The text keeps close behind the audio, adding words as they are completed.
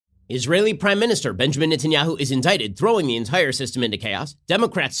Israeli Prime Minister Benjamin Netanyahu is indicted, throwing the entire system into chaos.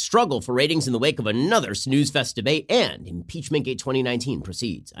 Democrats struggle for ratings in the wake of another snooze fest debate, and Impeachmentgate 2019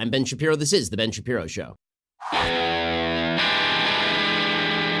 proceeds. I'm Ben Shapiro. This is The Ben Shapiro Show.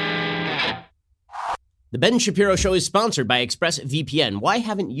 The Ben Shapiro Show is sponsored by ExpressVPN. Why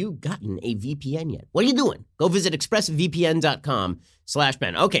haven't you gotten a VPN yet? What are you doing? Go visit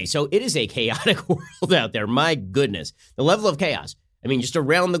expressvpn.com/Ben. Okay, so it is a chaotic world out there. My goodness. The level of chaos. I mean, just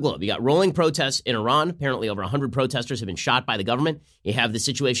around the globe. You got rolling protests in Iran. Apparently over 100 protesters have been shot by the government. You have the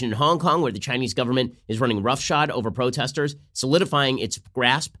situation in Hong Kong where the Chinese government is running roughshod over protesters, solidifying its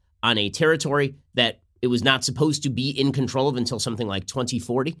grasp on a territory that it was not supposed to be in control of until something like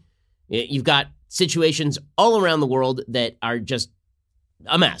 2040. You've got situations all around the world that are just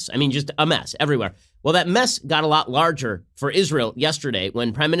a mess. I mean, just a mess everywhere. Well, that mess got a lot larger for Israel yesterday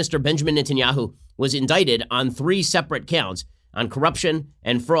when Prime Minister Benjamin Netanyahu was indicted on 3 separate counts on corruption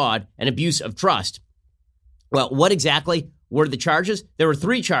and fraud and abuse of trust. Well, what exactly were the charges? There were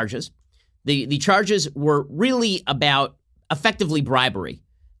 3 charges. The charges were really about effectively bribery.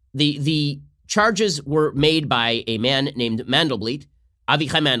 The charges were made by a man named Mandelblit,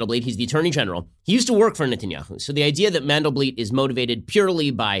 Avichai Mandelblit. He's the attorney general. He used to work for Netanyahu. So the idea that Mandelblit is motivated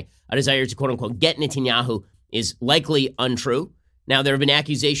purely by a desire to, quote unquote, get Netanyahu is likely untrue. Now, there have been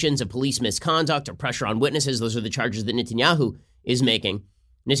accusations of police misconduct or pressure on witnesses. Those are the charges that Netanyahu is making.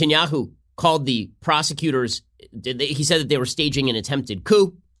 Netanyahu called the prosecutors. He said that they were staging an attempted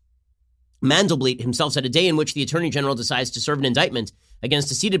coup. Mandelblit himself said a day in which the attorney general decides to serve an indictment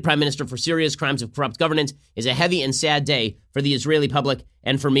against a seated prime minister for serious crimes of corrupt governance is a heavy and sad day for the Israeli public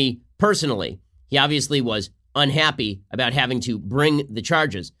and for me personally. He obviously was unhappy about having to bring the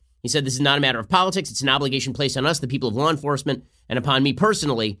charges. He said this is not a matter of politics. It's an obligation placed on us, the people of law enforcement, and upon me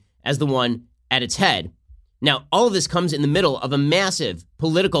personally as the one at its head. Now, all of this comes in the middle of a massive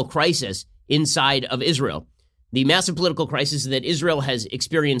political crisis inside of Israel. The massive political crisis is that Israel has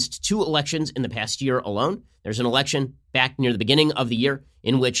experienced 2 elections in the past year alone. There's an election back near the beginning of the year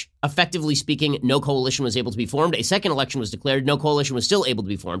in which, effectively speaking, no coalition was able to be formed. A second election was declared. No coalition was still able to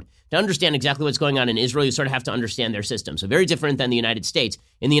be formed. To understand exactly what's going on in Israel, you sort of have to understand their system. So very different than the United States.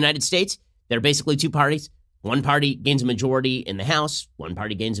 In the United States, there are basically 2 parties. One party gains a majority in the House. One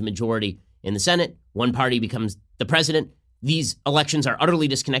party gains a majority in the Senate. One party becomes the president. These elections are utterly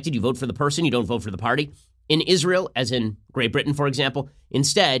disconnected. You vote for the person. You don't vote for the party. In Israel, as in Great Britain, for example,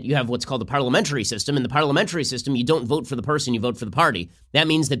 instead, you have what's called the parliamentary system. In the parliamentary system, you don't vote for the person, you vote for the party. That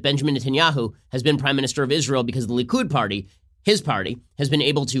means that Benjamin Netanyahu has been prime minister of Israel because the Likud party, his party, has been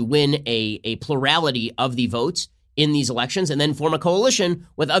able to win a plurality of the votes in these elections and then form a coalition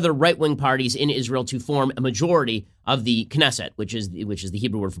with other right-wing parties in Israel to form a majority of the Knesset, which is the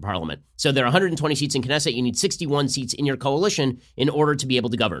Hebrew word for parliament. So there are 120 seats in Knesset. You need 61 seats in your coalition in order to be able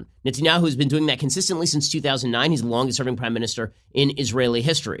to govern. Netanyahu has been doing that consistently since 2009. He's the longest-serving prime minister in Israeli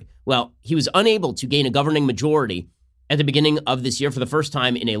history. Well, he was unable to gain a governing majority at the beginning of this year for the first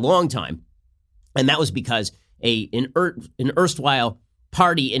time in a long time, and that was because an erstwhile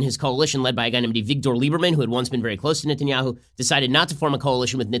party in his coalition led by a guy named Avigdor Lieberman, who had once been very close to Netanyahu, decided not to form a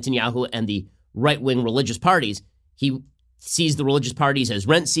coalition with Netanyahu and the right-wing religious parties. He sees the religious parties as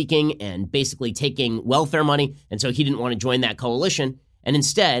rent-seeking and basically taking welfare money, and so he didn't want to join that coalition. And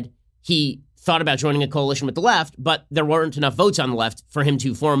instead, he thought about joining a coalition with the left, but there weren't enough votes on the left for him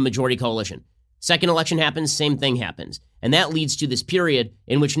to form a majority coalition. Second election happens, same thing happens. And that leads to this period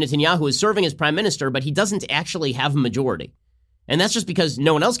in which Netanyahu is serving as prime minister, but he doesn't actually have a majority. And that's just because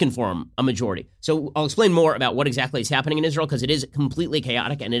no one else can form a majority. So I'll explain more about what exactly is happening in Israel because it is completely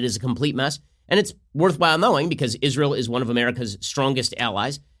chaotic and it is a complete mess. And it's worthwhile knowing because Israel is one of America's strongest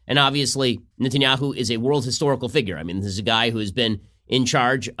allies. And obviously, Netanyahu is a world historical figure. I mean, this is a guy who has been in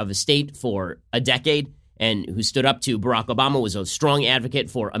charge of a state for a decade and who stood up to Barack Obama, was a strong advocate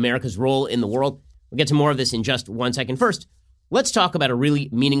for America's role in the world. We'll get to more of this in just 1 second. First, let's talk about a really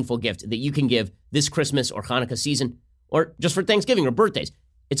meaningful gift that you can give this Christmas or Hanukkah season, or just for Thanksgiving or birthdays.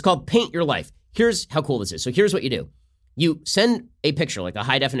 It's called Paint Your Life. Here's how cool this is. So here's what you do. You send a picture, like a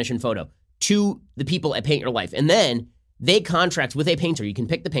high-definition photo, to the people at Paint Your Life, and then they contract with a painter. You can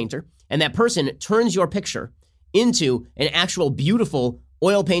pick the painter, and that person turns your picture into an actual beautiful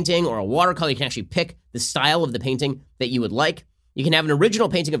oil painting or a watercolor. You can actually pick the style of the painting that you would like. You can have an original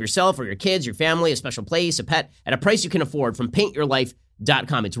painting of yourself or your kids, your family, a special place, a pet, at a price you can afford from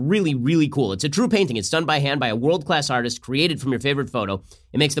paintyourlife.com. It's really, really cool. It's a true painting. It's done by hand by a world-class artist, created from your favorite photo.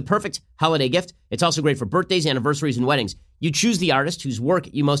 It makes the perfect holiday gift. It's also great for birthdays, anniversaries, and weddings. You choose the artist whose work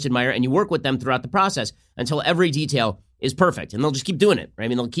you most admire, and you work with them throughout the process until every detail is perfect. And they'll just keep doing it, right? I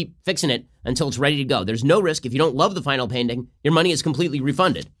mean, they'll keep fixing it until it's ready to go. There's no risk. If you don't love the final painting, your money is completely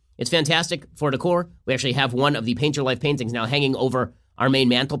refunded. It's fantastic for decor. We actually have one of the Paint Your Life paintings now hanging over our main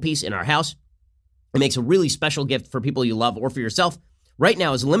mantelpiece in our house. It makes a really special gift for people you love or for yourself. Right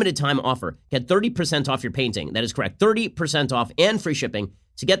now is a limited time offer. Get 30% off your painting. That is correct. 30% off and free shipping.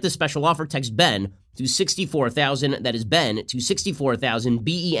 To get this special offer, text BEN to 64,000. That is BEN to 64,000,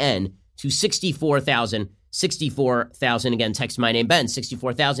 BEN to 64,000, 64,000. Again, text my name, BEN,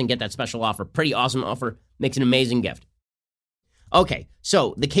 64,000. Get that special offer. Pretty awesome offer. Makes an amazing gift. Okay,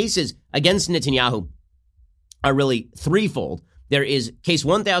 so the cases against Netanyahu are really threefold. There is case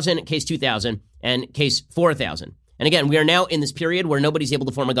 1,000, case 2,000, and case 4,000. And again, we are now in this period where nobody's able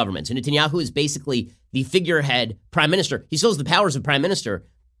to form a government. So Netanyahu is basically the figurehead prime minister. He still has the powers of prime minister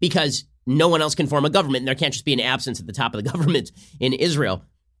because no one else can form a government, and there can't just be an absence at the top of the government in Israel.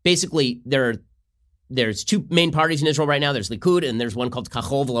 Basically, there's two main parties in Israel right now. There's Likud, and there's one called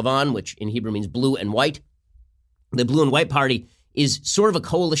Kachol V'Lavan, which in Hebrew means blue and white. The blue and white party is sort of a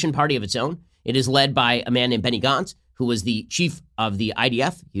coalition party of its own. It is led by a man named Benny Gantz, who was the chief of the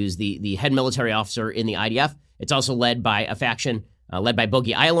IDF. He was the head military officer in the IDF. It's also led by a faction led by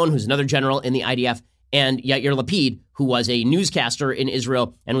Bogi Ayalon, who's another general in the IDF, and Yair Lapid, who was a newscaster in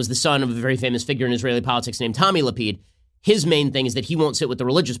Israel and was the son of a very famous figure in Israeli politics named Tommy Lapid. His main thing is that he won't sit with the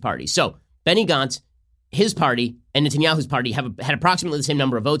religious party. So Benny Gantz, his party, and Netanyahu's party had approximately the same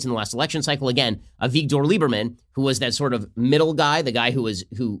number of votes in the last election cycle. Again, Avigdor Lieberman, who was that sort of middle guy, the guy who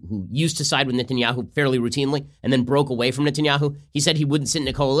used to side with Netanyahu fairly routinely and then broke away from Netanyahu. He said he wouldn't sit in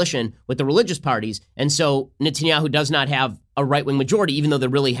a coalition with the religious parties. And so Netanyahu does not have a right-wing majority, even though there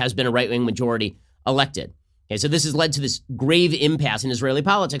really has been a right-wing majority elected. Okay, so this has led to this grave impasse in Israeli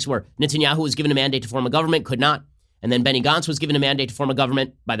politics where Netanyahu was given a mandate to form a government, could not. And then Benny Gantz was given a mandate to form a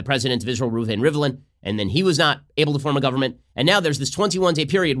government by the president of Israel, Reuven Rivlin, and then he was not able to form a government. And now there's this 21-day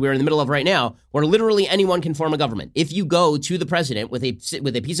period we're in the middle of right now where literally anyone can form a government. If you go to the president with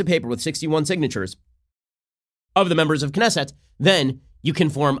a piece of paper with 61 signatures of the members of Knesset, then you can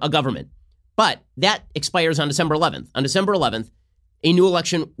form a government. But that expires on December 11th. On December 11th, a new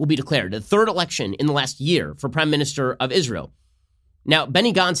election will be declared, the third election in the last year for Prime Minister of Israel. Now,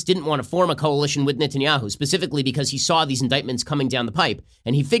 Benny Gantz didn't want to form a coalition with Netanyahu, specifically because he saw these indictments coming down the pipe,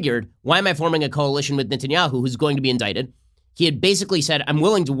 and he figured, why am I forming a coalition with Netanyahu, who's going to be indicted? He had basically said, I'm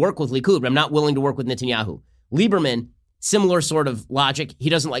willing to work with Likud, but I'm not willing to work with Netanyahu. Lieberman, similar sort of logic.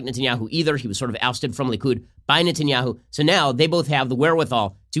 He doesn't like Netanyahu either. He was sort of ousted from Likud by Netanyahu. So now they both have the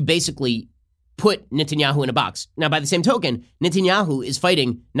wherewithal to basically put Netanyahu in a box. Now, by the same token, Netanyahu is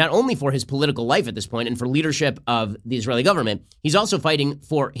fighting not only for his political life at this point and for leadership of the Israeli government, he's also fighting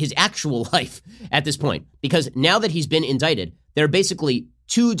for his actual life at this point. Because now that he's been indicted, there are basically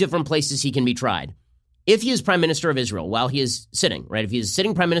two different places he can be tried. If he is prime minister of Israel while he is sitting, right? If he is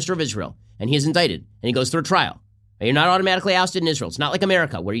sitting prime minister of Israel and he is indicted and he goes through a trial, you're not automatically ousted in Israel. It's not like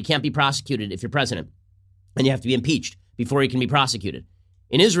America where you can't be prosecuted if you're president and you have to be impeached before you can be prosecuted.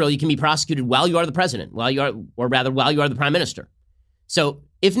 In Israel, you can be prosecuted while you are the president, while you are the prime minister. So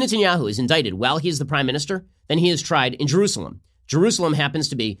if Netanyahu is indicted while he is the prime minister, then he is tried in Jerusalem. Jerusalem happens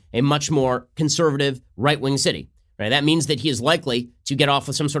to be a much more conservative right-wing city. Right? That means that he is likely to get off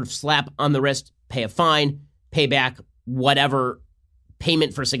with some sort of slap on the wrist, pay a fine, pay back whatever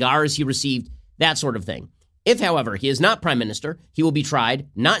payment for cigars he received, that sort of thing. If, however, he is not prime minister, he will be tried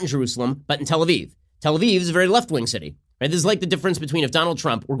not in Jerusalem, but in Tel Aviv. Tel Aviv is a very left-wing city. Right? This is like the difference between if Donald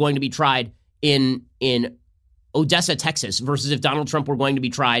Trump were going to be tried in Odessa, Texas, versus if Donald Trump were going to be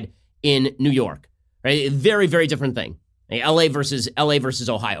tried in New York. Right? A very, very different thing. LA versus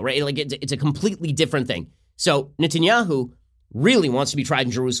Ohio. Right? Like it's a completely different thing. So Netanyahu really wants to be tried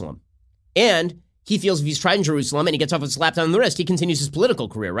in Jerusalem, and he feels if he's tried in Jerusalem and he gets off with a slap on the wrist, he continues his political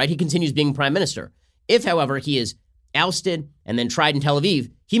career. Right? He continues being prime minister. If, however, he is ousted and then tried in Tel Aviv,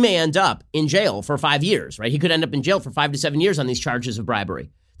 he may end up in jail for 5 years, right? He could end up in jail for 5 to 7 years on these charges of bribery.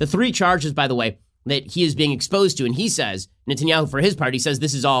 The three charges, by the way, that he is being exposed to, and he says, Netanyahu for his part, he says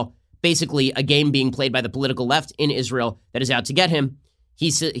this is all basically a game being played by the political left in Israel that is out to get him.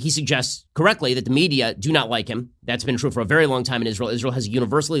 He suggests correctly that the media do not like him. That's been true for a very long time in Israel. Israel has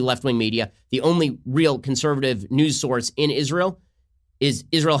universally left-wing media. The only real conservative news source in Israel is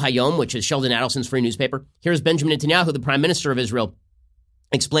Israel Hayom, which is Sheldon Adelson's free newspaper. Here's Benjamin Netanyahu, the prime minister of Israel,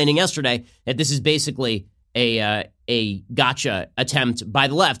 explaining yesterday that this is basically a gotcha attempt by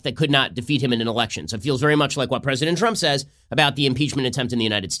the left that could not defeat him in an election. So it feels very much like what President Trump says about the impeachment attempt in the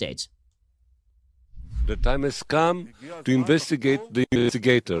United States. The time has come to investigate the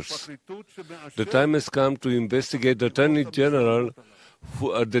investigators. The time has come to investigate the Attorney General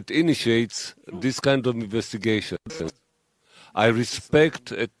that initiates this kind of investigation. I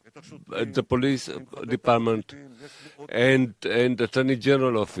respect the police department and Attorney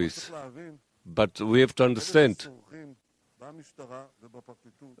General office. But we have to understand,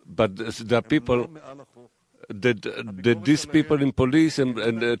 but there are people that these people in police and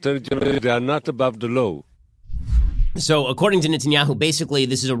Attorney General, they are not above the law. So according to Netanyahu, basically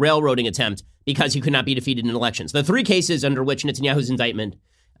this is a railroading attempt because he could not be defeated in elections. The three cases under which Netanyahu's indictment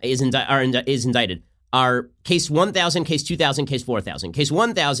is indicted are case 1000, case 2000, case 4000. Case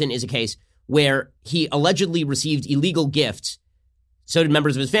 1000 is a case where he allegedly received illegal gifts. So did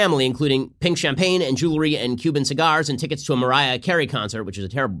members of his family, including pink champagne and jewelry and Cuban cigars and tickets to a Mariah Carey concert, which is a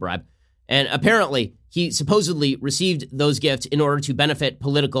terrible bribe. And apparently he supposedly received those gifts in order to benefit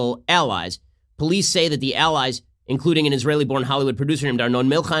political allies. Police say that the allies, including an Israeli-born Hollywood producer named Arnon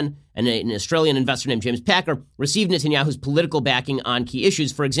Milchan and an Australian investor named James Packer, received Netanyahu's political backing on key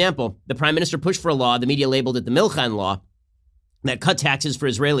issues. For example, the prime minister pushed for a law, the media labeled it the Milchan law, that cut taxes for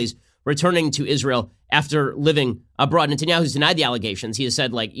Israelis returning to Israel after living abroad. Netanyahu's denied the allegations. He has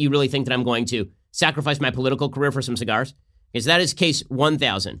said, you really think that I'm going to sacrifice my political career for some cigars? Okay, so that is case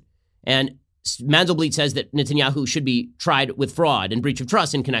 1000. And Mandelblit says that Netanyahu should be tried with fraud and breach of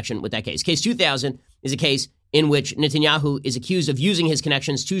trust in connection with that case. Case 2000 is a case in which Netanyahu is accused of using his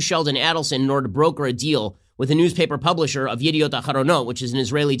connections to Sheldon Adelson in order to broker a deal with a newspaper publisher of Yediot Aharonot, which is an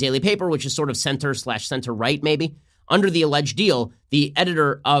Israeli daily paper, which is sort of center/center-right, maybe. Under the alleged deal, the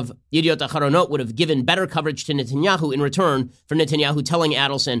editor of Yediot Aharonot would have given better coverage to Netanyahu in return for Netanyahu telling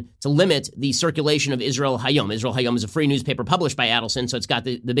Adelson to limit the circulation of Israel Hayom. Israel Hayom is a free newspaper published by Adelson, so it's got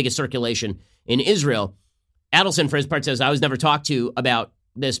the biggest circulation in Israel. Adelson, for his part, says, I was never talked to about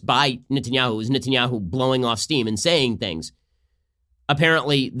this by Netanyahu. It was Netanyahu blowing off steam and saying things.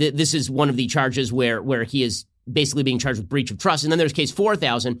 Apparently, this is one of the charges where he is basically being charged with breach of trust. And then there's case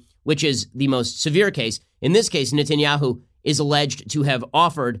 4000, which is the most severe case. In this case, Netanyahu is alleged to have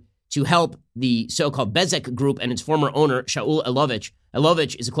offered to help the so-called Bezek group and its former owner, Shaul Elovitch.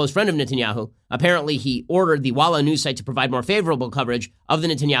 Elovitch is a close friend of Netanyahu. Apparently, he ordered the Walla news site to provide more favorable coverage of the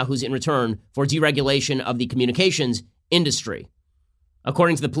Netanyahus in return for deregulation of the communications industry.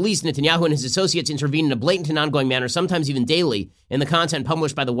 According to the police, Netanyahu and his associates intervened in a blatant and ongoing manner, sometimes even daily, in the content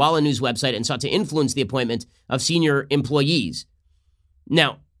published by the Walla News website and sought to influence the appointment of senior employees.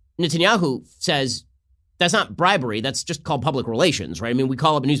 Now, Netanyahu says that's not bribery. That's just called public relations, right? I mean, we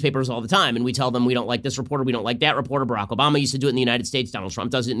call up newspapers all the time and we tell them we don't like this reporter, we don't like that reporter. Barack Obama used to do it in the United States. Donald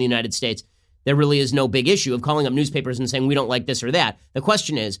Trump does it in the United States. There really is no big issue of calling up newspapers and saying we don't like this or that. The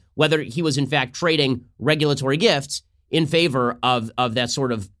question is whether he was in fact trading regulatory gifts in favor of that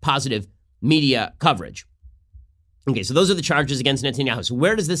sort of positive media coverage. Okay, so those are the charges against Netanyahu. So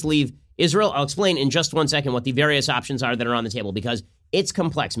where does this leave Israel? I'll explain in just 1 second what the various options are that are on the table, because it's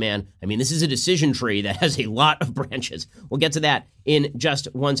complex, man. I mean, this is a decision tree that has a lot of branches. We'll get to that in just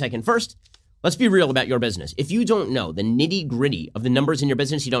 1 second. First, let's be real about your business. If you don't know the nitty-gritty of the numbers in your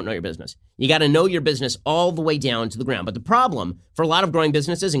business, you don't know your business. You got to know your business all the way down to the ground. But the problem for a lot of growing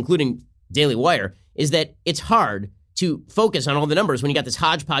businesses, including Daily Wire, is that it's hard to focus on all the numbers when you got this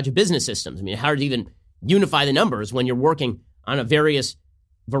hodgepodge of business systems. I mean, hard to even unify the numbers when you're working on a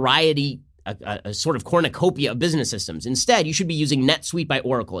sort of cornucopia of business systems. Instead, you should be using NetSuite by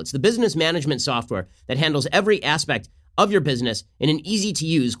Oracle. It's the business management software that handles every aspect of your business in an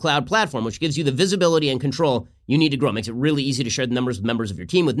easy-to-use cloud platform, which gives you the visibility and control you need to grow. It makes it really easy to share the numbers with members of your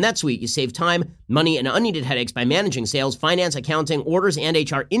team. With NetSuite, you save time, money, and unneeded headaches by managing sales, finance, accounting, orders, and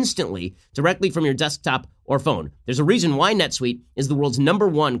HR instantly, directly from your desktop or phone. There's a reason why NetSuite is the world's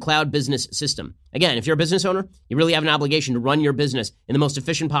 #1 cloud business system. Again, if you're a business owner, you really have an obligation to run your business in the most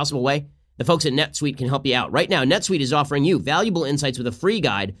efficient possible way. The folks at NetSuite can help you out. Right now, NetSuite is offering you valuable insights with a free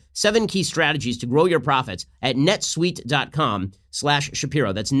guide, 7 key strategies to grow your profits at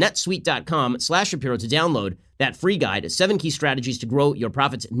netsuite.com/Shapiro. That's netsuite.com/Shapiro to download that free guide, 7 key strategies to grow your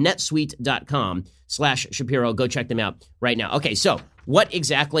profits, netsuite.com/Shapiro. Go check them out right now. Okay, so what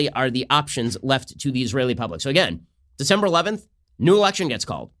exactly are the options left to the Israeli public? So again, December 11th, new election gets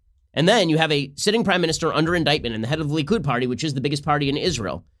called. And then you have a sitting prime minister under indictment and the head of the Likud party, which is the biggest party in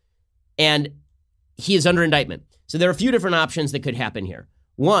Israel. And he is under indictment. So there are a few different options that could happen here.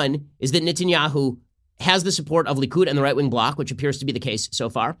 One is that Netanyahu has the support of Likud and the right-wing bloc, which appears to be the case so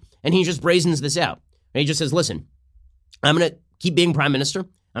far, and he just brazens this out. And he just says, listen, I'm going to keep being prime minister.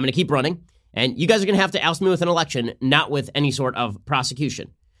 I'm going to keep running. And you guys are going to have to oust me with an election, not with any sort of prosecution.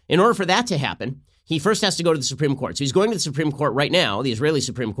 In order for that to happen, he first has to go to the Supreme Court. So he's going to the Supreme Court right now, the Israeli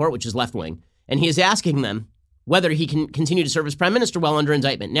Supreme Court, which is left-wing, and he is asking them whether he can continue to serve as prime minister while under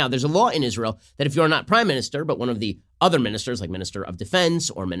indictment. Now, there's a law in Israel that if you're not prime minister, but one of the other ministers, like minister of defense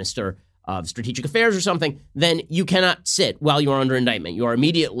or minister of strategic affairs or something, then you cannot sit while you are under indictment. You are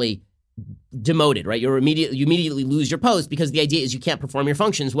immediately demoted, right? You immediately lose your post because the idea is you can't perform your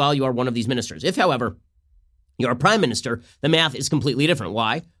functions while you are one of these ministers. If, however, you're a prime minister, the math is completely different.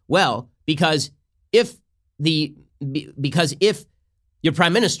 Why? Well, because if you're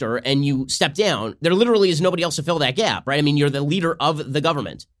prime minister and you step down, there literally is nobody else to fill that gap, right? I mean, you're the leader of the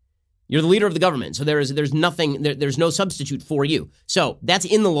government. You're the leader of the government. So there's no substitute for you. So that's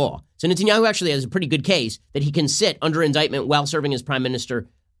in the law. So Netanyahu actually has a pretty good case that he can sit under indictment while serving as prime minister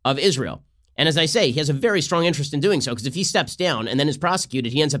of Israel. And as I say, he has a very strong interest in doing so, because if he steps down and then is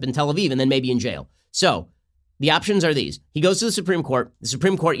prosecuted, he ends up in Tel Aviv and then maybe in jail. So the options are these. He goes to the Supreme Court. The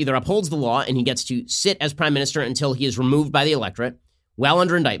Supreme Court either upholds the law and he gets to sit as prime minister until he is removed by the electorate while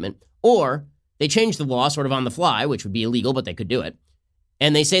under indictment, or they change the law sort of on the fly, which would be illegal, but they could do it.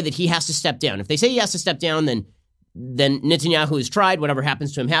 And they say that he has to step down. If they say he has to step down, then Netanyahu is tried. Whatever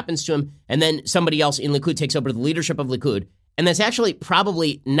happens to him. And then somebody else in Likud takes over the leadership of Likud. And that's actually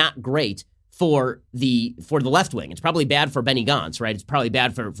probably not great for the left wing. It's probably bad for Benny Gantz, right? It's probably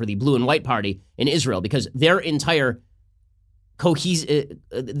bad for the blue and white party in Israel, because their entire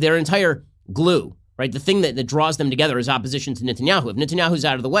glue, right? The thing that draws them together is opposition to Netanyahu. If Netanyahu's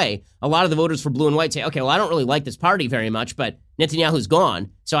out of the way, a lot of the voters for blue and white say, okay, well, I don't really like this party very much, but Netanyahu's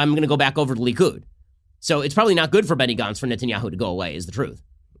gone, so I'm going to go back over to Likud. So it's probably not good for Benny Gantz for Netanyahu to go away, is the truth.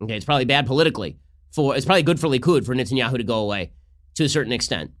 Okay, it's probably bad politically. It's probably good for Likud for Netanyahu to go away to a certain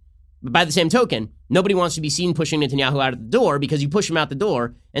extent. But by the same token, nobody wants to be seen pushing Netanyahu out of the door, because you push him out the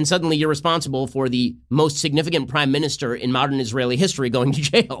door and suddenly you're responsible for the most significant prime minister in modern Israeli history going to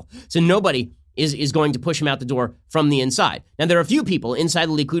jail. So nobody is going to push him out the door from the inside. Now, there are a few people inside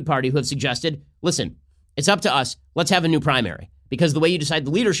the Likud party who have suggested, listen, it's up to us. Let's have a new primary. Because the way you decide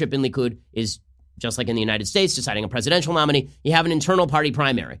the leadership in Likud is just like in the United States, deciding a presidential nominee. You have an internal party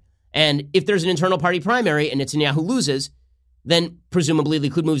primary. And if there's an internal party primary and Netanyahu loses, then presumably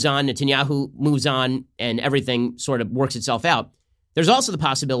Likud moves on, Netanyahu moves on, and everything sort of works itself out. There's also the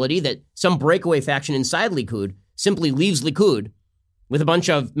possibility that some breakaway faction inside Likud simply leaves Likud with a bunch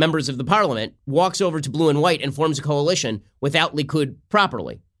of members of the parliament, walks over to blue and white, and forms a coalition without Likud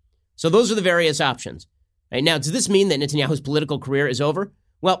properly. So those are the various options. Right, now, does this mean that Netanyahu's political career is over?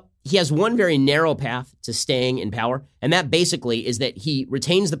 Well, he has one very narrow path to staying in power, and that basically is that he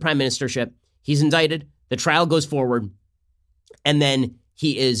retains the prime ministership, he's indicted, the trial goes forward, and then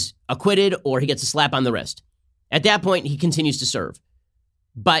he is acquitted or he gets a slap on the wrist. At that point, he continues to serve.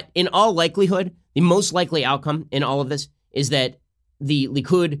 But in all likelihood, the most likely outcome in all of this is that the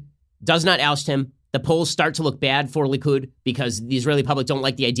Likud does not oust him. The polls start to look bad for Likud because the Israeli public don't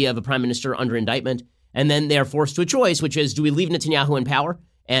like the idea of a prime minister under indictment. And then they're forced to a choice, which is, do we leave Netanyahu in power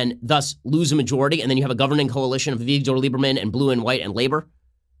and thus lose a majority? And then you have a governing coalition of Avigdor Lieberman and blue and white and labor,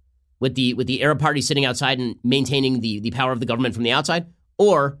 with the Arab party sitting outside and maintaining the power of the government from the outside?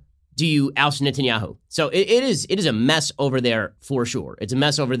 Or do you oust Netanyahu? So it is a mess over there for sure. It's a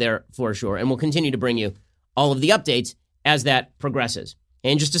mess over there for sure. And we'll continue to bring you all of the updates as that progresses.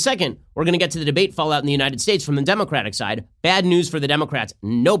 In just a second, we're going to get to the debate fallout in the United States from the Democratic side. Bad news for the Democrats.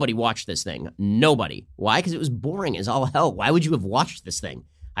 Nobody watched this thing. Nobody. Why? Because it was boring as all hell. Why would you have watched this thing?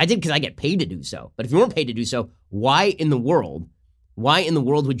 I did because I get paid to do so. But if you weren't paid to do so, why in the world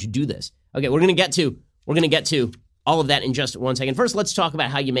would you do this? Okay, we're going to get to all of that in just 1 second. First, let's talk about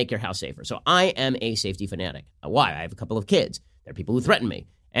how you make your house safer. So I am a safety fanatic. Why? I have a couple of kids. There are people who threaten me.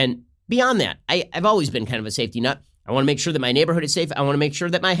 And beyond that, I've always been kind of a safety nut. I want to make sure that my neighborhood is safe. I want to make sure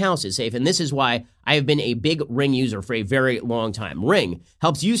that my house is safe. And this is why I have been a big Ring user for a very long time. Ring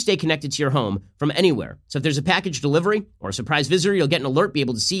helps you stay connected to your home from anywhere. So if there's a package delivery or a surprise visitor, you'll get an alert, be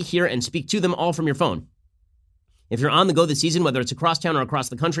able to see, hear, and speak to them all from your phone. If you're on the go this season, whether it's across town or across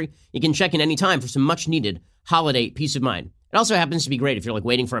the country, you can check in anytime for some much-needed holiday peace of mind. It also happens to be great if you're like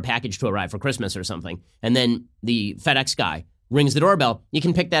waiting for a package to arrive for Christmas or something, and then the FedEx guy rings the doorbell. You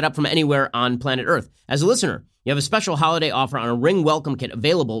can pick that up from anywhere on planet Earth. As a listener, you have a special holiday offer on a Ring Welcome Kit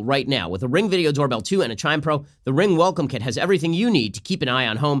available right now. With a Ring Video Doorbell 2 and a Chime Pro, the Ring Welcome Kit has everything you need to keep an eye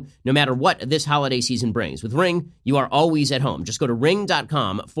on home, no matter what this holiday season brings. With Ring, you are always at home. Just go to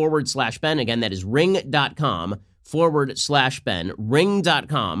ring.com/Ben. Again, that is ring.com/Ben.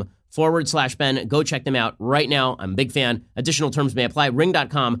 Ring.com/Ben. Go check them out right now. I'm a big fan. Additional terms may apply.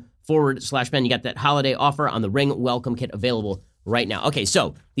 Ring.com/Ben. You got that holiday offer on the Ring Welcome Kit available right now. Okay,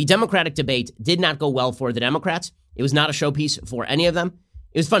 so the Democratic debate did not go well for the Democrats. It was not a showpiece for any of them.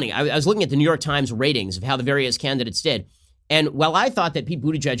 It was funny. I was looking at the New York Times ratings of how the various candidates did. And while I thought that Pete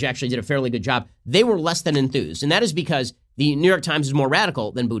Buttigieg actually did a fairly good job, they were less than enthused. And that is because the New York Times is more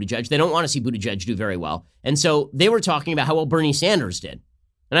radical than Buttigieg. They don't want to see Buttigieg do very well. And so they were talking about how well Bernie Sanders did.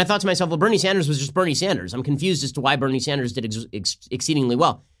 And I thought to myself, well, Bernie Sanders was just Bernie Sanders. I'm confused as to why Bernie Sanders did exceedingly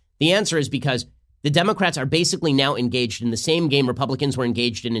well. The answer is because the Democrats are basically now engaged in the same game Republicans were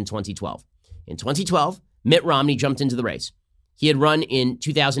engaged in 2012. In 2012, Mitt Romney jumped into the race. He had run in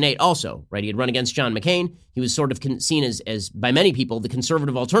 2008 also, right? He had run against John McCain. He was sort of seen as by many people, the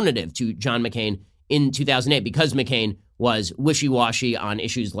conservative alternative to John McCain in 2008 because McCain was wishy-washy on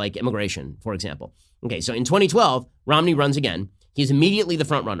issues like immigration, for example. Okay, so in 2012, Romney runs again. He's immediately the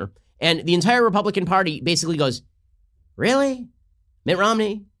front runner. And the entire Republican Party basically goes, really? Mitt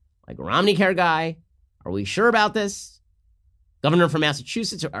Romney? Like Romney Care guy? Are we sure about this? Governor from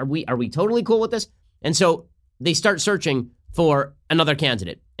Massachusetts? Are we totally cool with this? And so they start searching for another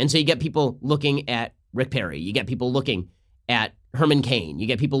candidate. And so you get people looking at Rick Perry. You get people looking at Herman Cain. You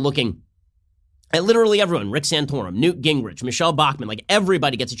get people looking at literally everyone. Rick Santorum, Newt Gingrich, Michelle Bachmann. Like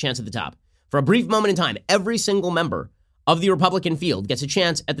everybody gets a chance at the top. For a brief moment in time, every single member of the Republican field gets a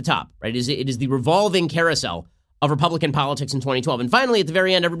chance at the top, right? It is the revolving carousel of Republican politics in 2012. And finally, at the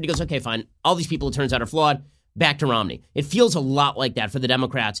very end, everybody goes, okay, fine. All these people, it turns out, are flawed. Back to Romney. It feels a lot like that for the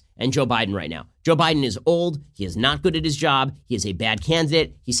Democrats and Joe Biden right now. Joe Biden is old. He is not good at his job. He is a bad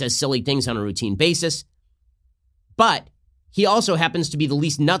candidate. He says silly things on a routine basis. But he also happens to be the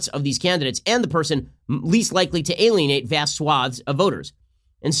least nuts of these candidates and the person least likely to alienate vast swaths of voters.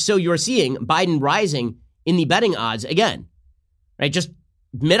 And so you're seeing Biden rising in the betting odds again, right? Just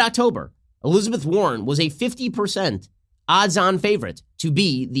mid-October, Elizabeth Warren was a 50% odds-on favorite to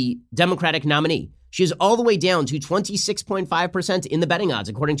be the Democratic nominee. She is all the way down to 26.5% in the betting odds,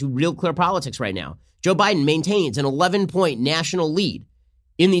 according to Real Clear Politics right now. Joe Biden maintains an 11-point national lead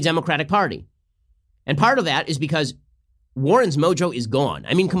in the Democratic Party. And part of that is because Warren's mojo is gone.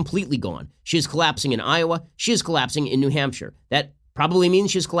 I mean, completely gone. She is collapsing in Iowa. She is collapsing in New Hampshire. That probably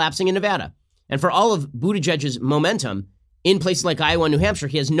means she's collapsing in Nevada. And for all of Buttigieg's momentum in places like Iowa and New Hampshire,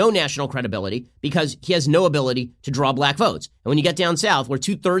 he has no national credibility because he has no ability to draw black votes. And when you get down south, where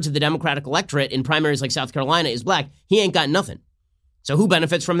 2/3 of the Democratic electorate in primaries like South Carolina is black, he ain't got nothing. So who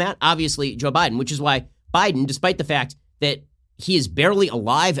benefits from that? Obviously, Joe Biden, which is why Biden, despite the fact that he is barely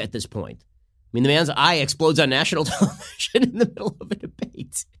alive at this point, I mean, the man's eye explodes on national television in the middle of a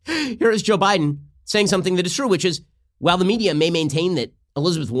debate. Here is Joe Biden saying something that is true, which is, while the media may maintain that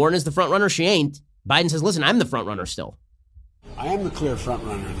Elizabeth Warren is the front runner, she ain't. Biden says, listen, I'm the front runner still. I am the clear front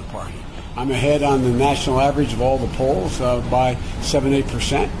runner in the party. I'm ahead on the national average of all the polls by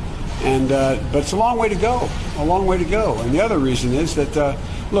 7-8%. But it's a long way to go, And the other reason is that,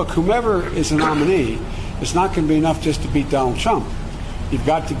 look, whomever is the nominee, it's not going to be enough just to beat Donald Trump. You've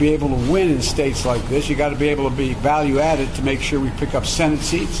got to be able to win in states like this. You've got to be able to be value added to make sure we pick up Senate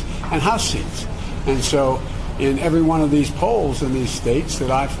seats and House seats. And so in every one of these polls in these states that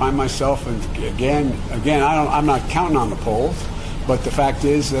I find myself, and again, I'm not counting on the polls, but the fact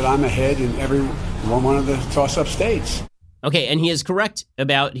is that I'm ahead in every one of the toss-up states. Okay, and he's correct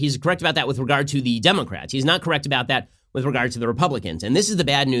about that with regard to the Democrats. He's not correct about that with regard to the Republicans. And this is the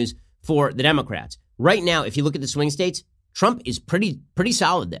bad news for the Democrats. Right now, if you look at the swing states, Trump is pretty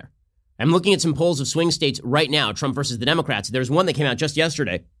solid there. I'm looking at some polls of swing states right now, Trump versus the Democrats. There's one that came out just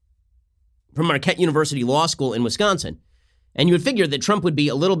yesterday from Marquette University Law School in Wisconsin. And you would figure that Trump would be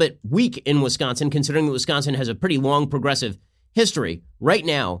a little bit weak in Wisconsin, considering that Wisconsin has a pretty long progressive history. Right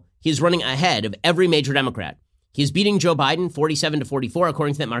now, he's running ahead of every major Democrat. He's beating Joe Biden 47-44,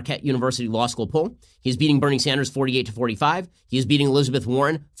 according to that Marquette University Law School poll. He's beating Bernie Sanders 48-45. He is beating Elizabeth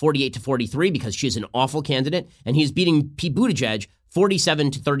Warren 48-43 because she is an awful candidate. And he's beating Pete Buttigieg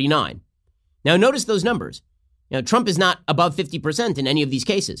 47-39. Now, notice those numbers. Trump is not above 50% in any of these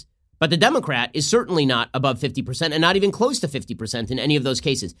cases. But the Democrat is certainly not above 50% and not even close to 50% in any of those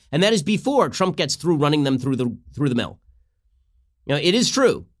cases. And that is before Trump gets through running them through the mill. It is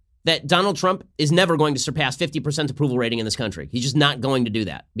true that Donald Trump is never going to surpass 50% approval rating in this country. He's just not going to do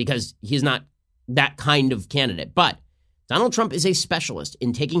that because he's not that kind of candidate. But Donald Trump is a specialist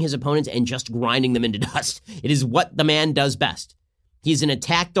in taking his opponents and just grinding them into dust. It is what the man does best. He's an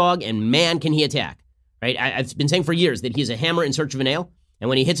attack dog, and man, can he attack. Right? I've been saying for years that he's a hammer in search of a nail. And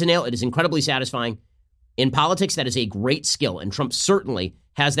when he hits a nail, it is incredibly satisfying. In politics, that is a great skill, and Trump certainly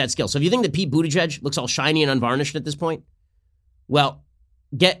has that skill. So if you think that Pete Buttigieg looks all shiny and unvarnished at this point, well,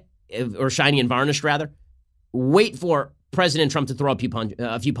 shiny and varnished, rather, wait for President Trump to throw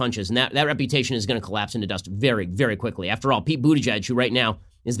a few punches, and that reputation is going to collapse into dust very, very quickly. After all, Pete Buttigieg, who right now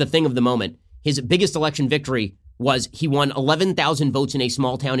is the thing of the moment, his biggest election victory was he won 11,000 votes in a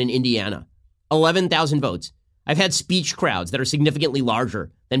small town in Indiana. 11,000 votes. I've had speech crowds that are significantly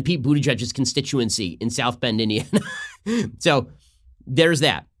larger than Pete Buttigieg's constituency in South Bend, Indiana. So there's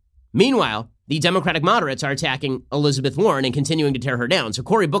that. Meanwhile, the Democratic moderates are attacking Elizabeth Warren and continuing to tear her down. So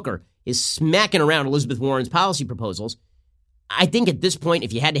Cory Booker is smacking around Elizabeth Warren's policy proposals. I think at this point,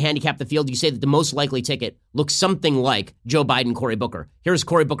 if you had to handicap the field, you say that the most likely ticket looks something like Joe Biden, Cory Booker. Here's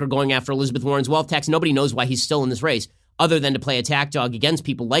Cory Booker going after Elizabeth Warren's wealth tax. Nobody knows why he's still in this race other than to play attack dog against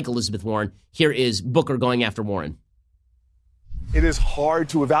people like Elizabeth Warren. Here is Booker going after Warren. It is hard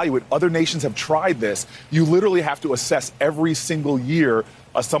to evaluate. Other nations have tried this. You literally have to assess every single year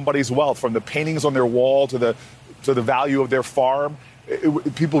somebody's wealth, from the paintings on their wall to the value of their farm.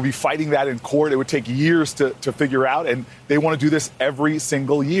 People would be fighting that in court. It would take years to figure out, and they want to do this every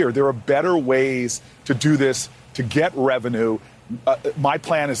single year. There are better ways to do this to get revenue. My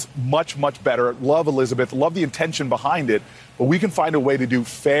plan is much, much better. Love Elizabeth, love the intention behind it, but we can find a way to do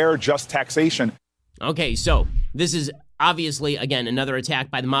fair, just taxation. Okay, so this is obviously, again, another attack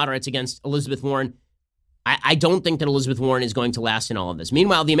by the moderates against Elizabeth Warren. I don't think that Elizabeth Warren is going to last in all of this.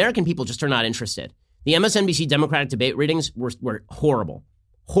 Meanwhile, the American people just are not interested. The MSNBC Democratic debate ratings were horrible.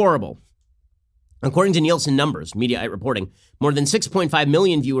 Horrible. According to Nielsen numbers, Mediaite reporting, more than 6.5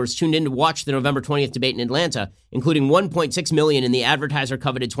 million viewers tuned in to watch the November 20th debate in Atlanta, including 1.6 million in the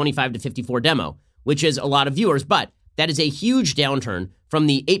advertiser-coveted 25 to 54 demo, which is a lot of viewers, but that is a huge downturn from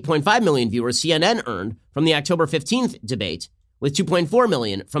the 8.5 million viewers CNN earned from the October 15th debate, with 2.4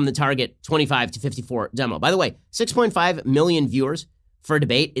 million from the target 25 to 54 demo. By the way, 6.5 million viewers for a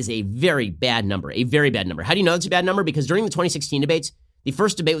debate is a very bad number, a very bad number. How do you know it's a bad number? Because during the 2016 debates, the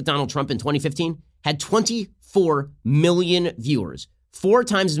first debate with Donald Trump in 2015 had 24 million viewers. 4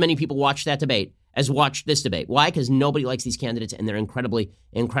 times as many people watched that debate as watched this debate. Why? Because nobody likes these candidates and they're incredibly,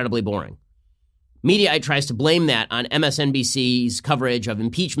 incredibly boring. Mediaite tries to blame that on MSNBC's coverage of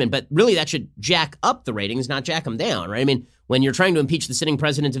impeachment, but really that should jack up the ratings, not jack them down, right? I mean, when you're trying to impeach the sitting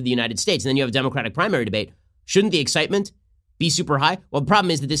president of the United States and then you have a Democratic primary debate, shouldn't the excitement be super high? Well, the problem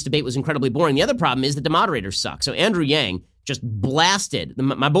is that this debate was incredibly boring. The other problem is that the moderators suck. So Andrew Yang just blasted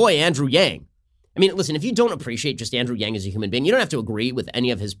my boy, Andrew Yang. I mean, listen, if you don't appreciate just Andrew Yang as a human being, you don't have to agree with any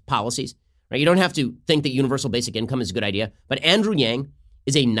of his policies, right? You don't have to think that universal basic income is a good idea. But Andrew Yang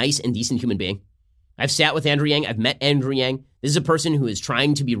is a nice and decent human being. I've sat with Andrew Yang. I've met Andrew Yang. This is a person who is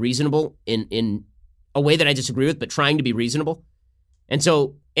trying to be reasonable in a way that I disagree with, but trying to be reasonable. And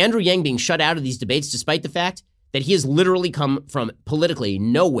so Andrew Yang being shut out of these debates, despite the fact that he has literally come from politically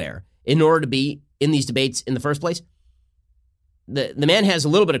nowhere in order to be in these debates in the first place, the man has a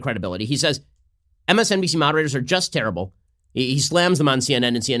little bit of credibility. He says MSNBC moderators are just terrible. He slams them on CNN,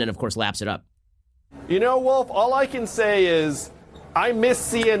 and CNN, of course, laps it up. You know, Wolf, all I can say is I miss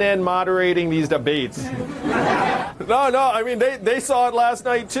CNN moderating these debates. No, I mean, they saw it last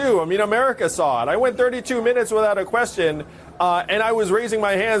night, too. I mean, America saw it. I went 32 minutes without a question, and I was raising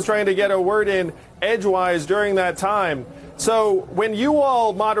my hands trying to get a word in edgewise during that time. So when you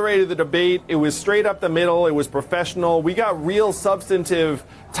all moderated the debate, it was straight up the middle. It was professional. We got real substantive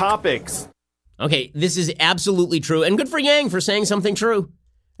topics. Okay, this is absolutely true. And good for Yang for saying something true.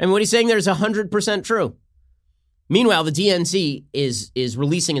 And what he's saying there is 100% true. Meanwhile, the DNC is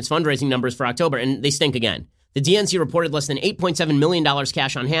releasing its fundraising numbers for October, and they stink again. The DNC reported less than $8.7 million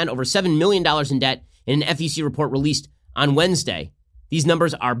cash on hand, over $7 million in debt, in an FEC report released on Wednesday. These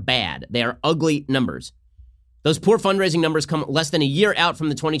numbers are bad. They are ugly numbers. Those poor fundraising numbers come less than a year out from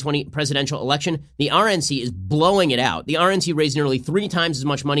the 2020 presidential election. The RNC is blowing it out. The RNC raised nearly 3 times as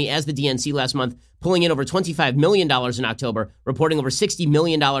much money as the DNC last month, pulling in over $25 million in October, reporting over $60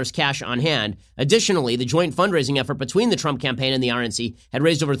 million cash on hand. Additionally, the joint fundraising effort between the Trump campaign and the RNC had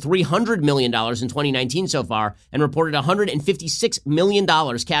raised over $300 million in 2019 so far and reported $156 million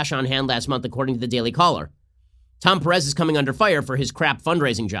cash on hand last month, according to the Daily Caller. Tom Perez is coming under fire for his crap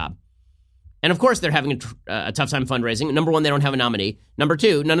fundraising job. And of course, they're having a tough time fundraising. Number one, they don't have a nominee. Number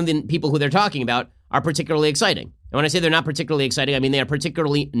two, none of the people who they're talking about are particularly exciting. And when I say they're not particularly exciting, I mean they are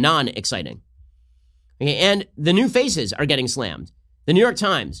particularly non-exciting. Okay, and the new faces are getting slammed. The New York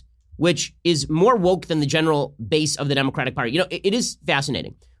Times, which is more woke than the general base of the Democratic Party. You know, it is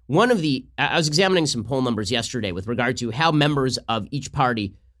fascinating. I was examining some poll numbers yesterday with regard to how members of each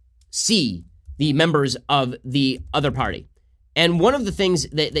party see the members of the other party. And one of the things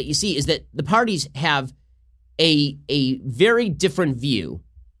that you see is that the parties have a very different view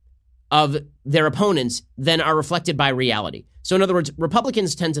of their opponents than are reflected by reality. So in other words,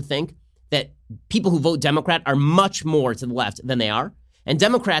 Republicans tend to think that people who vote Democrat are much more to the left than they are. And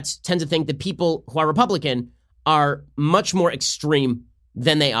Democrats tend to think that people who are Republican are much more extreme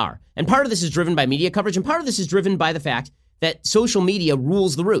than they are. And part of this is driven by media coverage, and part of this is driven by the fact that social media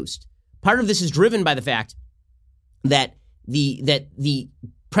rules the roost. Part of this is driven by the fact that the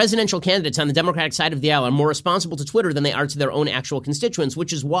presidential candidates on the Democratic side of the aisle are more responsible to Twitter than they are to their own actual constituents,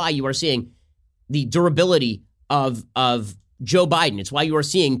 which is why you are seeing the durability of Joe Biden. It's why you are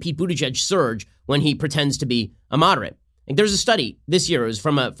seeing Pete Buttigieg surge when he pretends to be a moderate. Like, there's a study this year. It was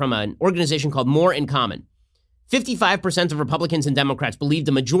from an organization called More in Common. 55% of Republicans and Democrats believed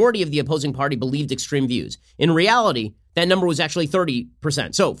the majority of the opposing party believed extreme views. In reality, that number was actually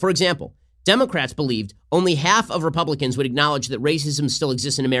 30%. So, for example, Democrats believed only half of Republicans would acknowledge that racism still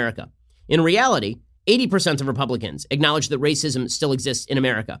exists in America. In reality, 80% of Republicans acknowledge that racism still exists in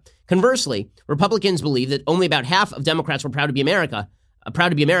America. Conversely, Republicans believe that only about half of Democrats were proud to be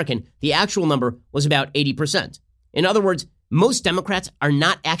American. The actual number was about 80%. In other words, most Democrats are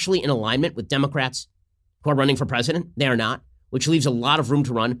not actually in alignment with Democrats who are running for president. They are not, which leaves a lot of room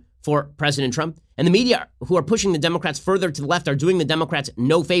to run for President Trump. And the media who are pushing the Democrats further to the left are doing the Democrats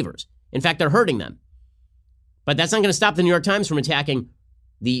no favors. In fact, they're hurting them. But that's not going to stop the New York Times from attacking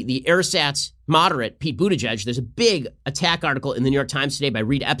the ersatz moderate Pete Buttigieg. There's a big attack article in the New York Times today by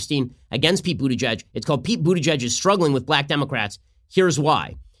Reed Epstein against Pete Buttigieg. It's called "Pete Buttigieg is Struggling with Black Democrats. Here's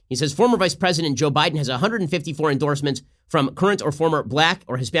Why." He says former Vice President Joe Biden has 154 endorsements from current or former Black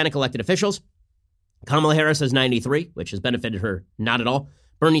or Hispanic elected officials. Kamala Harris has 93, which has benefited her not at all.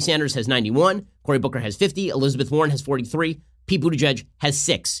 Bernie Sanders has 91. Cory Booker has 50. Elizabeth Warren has 43. Pete Buttigieg has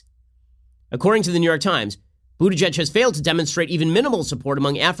 6. According to the New York Times, Buttigieg has failed to demonstrate even minimal support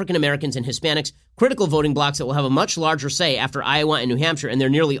among African Americans and Hispanics, critical voting blocs that will have a much larger say after Iowa and New Hampshire and their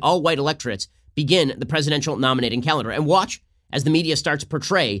nearly all-white electorates begin the presidential nominating calendar. And watch as the media starts to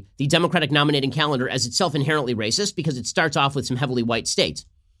portray the Democratic nominating calendar as itself inherently racist because it starts off with some heavily white states.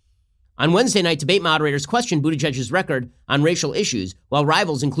 On Wednesday night, debate moderators questioned Buttigieg's record on racial issues, while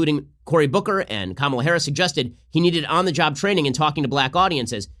rivals, including Cory Booker and Kamala Harris, suggested he needed on-the-job training and talking to black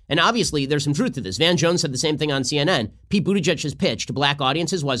audiences. And obviously, there's some truth to this. Van Jones said the same thing on CNN. Pete Buttigieg's pitch to black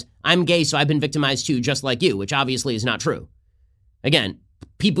audiences was, "I'm gay, so I've been victimized too, just like you," which obviously is not true. Again,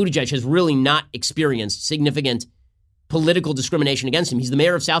 Pete Buttigieg has really not experienced significant political discrimination against him. He's the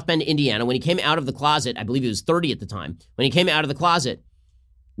mayor of South Bend, Indiana. When he came out of the closet, I believe he was 30 at the time. When he came out of the closet,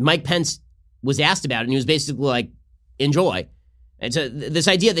 Mike Pence was asked about it, and he was basically like, enjoy. And so this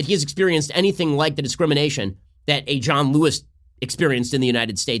idea that he has experienced anything like the discrimination that a John Lewis experienced in the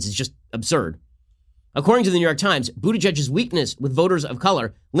United States is just absurd. According to the New York Times, Buttigieg's weakness with voters of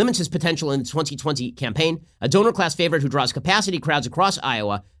color limits his potential in the 2020 campaign. A donor-class favorite who draws capacity crowds across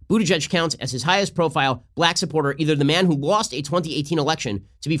Iowa, Buttigieg counts as his highest-profile black supporter either the man who lost a 2018 election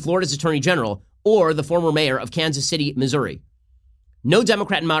to be Florida's attorney general or the former mayor of Kansas City, Missouri. No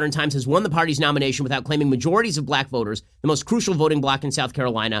Democrat in modern times has won the party's nomination without claiming majorities of black voters, the most crucial voting bloc in South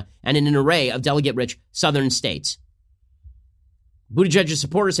Carolina, and in an array of delegate-rich southern states. Buttigieg's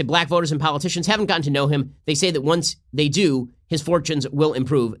supporters say black voters and politicians haven't gotten to know him. They say that once they do, his fortunes will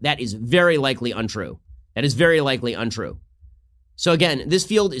improve. That is very likely untrue. So again, this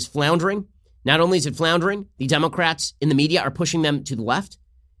field is floundering. Not only is it floundering, the Democrats in the media are pushing them to the left,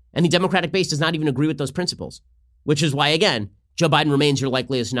 and the Democratic base does not even agree with those principles, which is why, again, Joe Biden remains your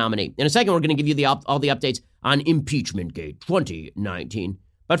likeliest nominee. In a second, we're going to give you all the updates on Impeachment-Gate 2019.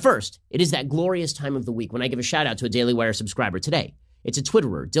 But first, it is that glorious time of the week when I give a shout-out to a Daily Wire subscriber today. It's a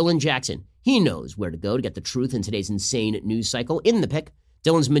Twitterer, Dylan Jackson. He knows where to go to get the truth in today's insane news cycle. In the pic,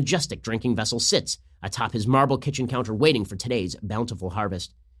 Dylan's majestic drinking vessel sits atop his marble kitchen counter waiting for today's bountiful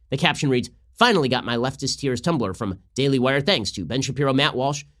harvest. The caption reads, "Finally got my leftist tears tumbler from Daily Wire. Thanks to Ben Shapiro, Matt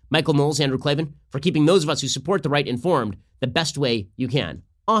Walsh, Michael Knowles, Andrew Klavan, for keeping those of us who support the right informed the best way you can."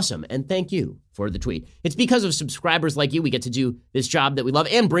 Awesome, and thank you for the tweet. It's because of subscribers like you we get to do this job that we love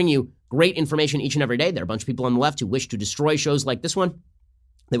and bring you great information each and every day. There are a bunch of people on the left who wish to destroy shows like this one.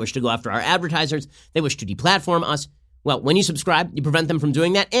 They wish to go after our advertisers. They wish to deplatform us. Well, when you subscribe, you prevent them from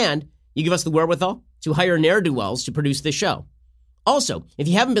doing that, and you give us the wherewithal to hire ne'er-do-wells to produce this show. Also, if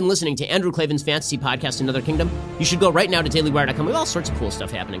you haven't been listening to Andrew Klavan's fantasy podcast, Another Kingdom, you should go right now to dailywire.com. We have all sorts of cool stuff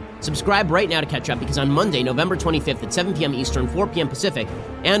happening. Subscribe right now to catch up, because on Monday, November 25th at 7 p.m. Eastern, 4 p.m. Pacific,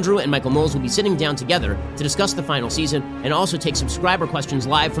 Andrew and Michael Knowles will be sitting down together to discuss the final season and also take subscriber questions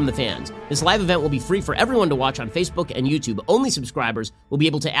live from the fans. This live event will be free for everyone to watch on Facebook and YouTube. Only subscribers will be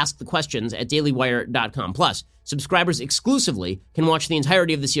able to ask the questions at dailywire.com. Plus, subscribers exclusively can watch the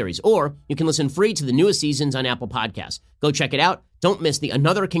entirety of the series, or you can listen free to the newest seasons on Apple Podcasts. Go check it out. Don't miss the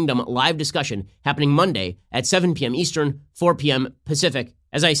Another Kingdom live discussion happening Monday at 7 p.m. Eastern, 4 p.m. Pacific.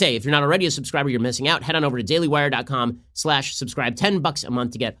 As I say, if you're not already a subscriber, you're missing out. Head on over to dailywire.com/subscribe. $10 a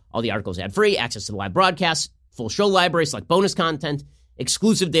month to get all the articles ad-free, access to the live broadcasts, full show library, select bonus content,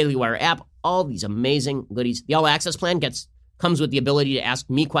 exclusive Daily Wire app, all these amazing goodies. The All Access plan comes with the ability to ask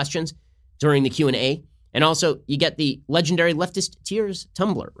me questions during the Q&A And also, you get the legendary leftist tears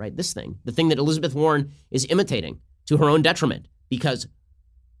Tumblr, right? This thing, the thing that Elizabeth Warren is imitating to her own detriment. Because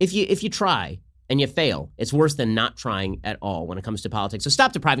if you try and you fail, it's worse than not trying at all when it comes to politics. So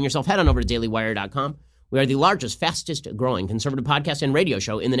stop depriving yourself. Head on over to dailywire.com. We are the largest, fastest growing conservative podcast and radio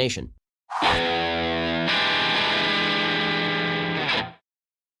show in the nation.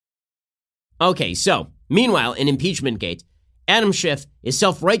 Okay, so meanwhile, in Impeachment Gate, Adam Schiff is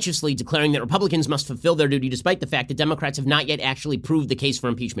self-righteously declaring that Republicans must fulfill their duty despite the fact that Democrats have not yet actually proved the case for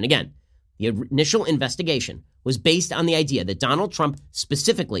impeachment. Again, the initial investigation was based on the idea that Donald Trump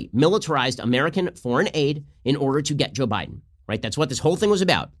specifically militarized American foreign aid in order to get Joe Biden, right? That's what this whole thing was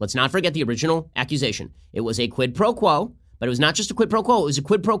about. Let's not forget the original accusation. It was a quid pro quo, but it was not just a quid pro quo. It was a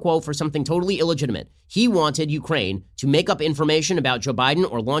quid pro quo for something totally illegitimate. He wanted Ukraine to make up information about Joe Biden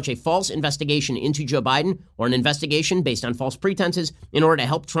or launch a false investigation into Joe Biden or an investigation based on false pretenses in order to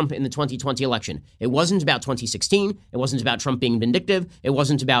help Trump in the 2020 election. It wasn't about 2016. It wasn't about Trump being vindictive. It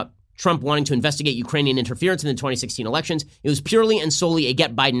wasn't about Trump wanting to investigate Ukrainian interference in the 2016 elections. It was purely and solely a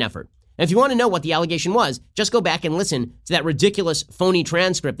get Biden effort. And if you want to know what the allegation was, just go back and listen to that ridiculous phony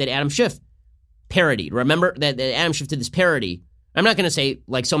transcript that Adam Schiff parodied. Remember that Adam Schiff did this parody. I'm not going to say,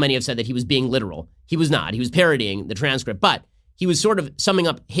 like so many have said, that he was being literal. He was not. He was parodying the transcript, but he was sort of summing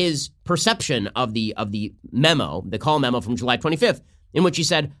up his perception of the memo, the call memo from July 25th, in which he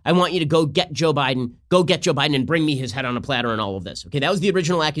said, I want you to go get Joe Biden and bring me his head on a platter and all of this. Okay, that was the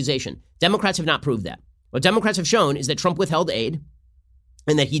original accusation. Democrats have not proved that. What Democrats have shown is that Trump withheld aid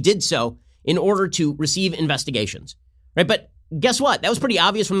and that he did so in order to receive investigations, right? But guess what? That was pretty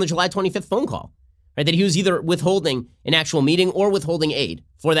obvious from the July 25th phone call, right? That he was either withholding an actual meeting or withholding aid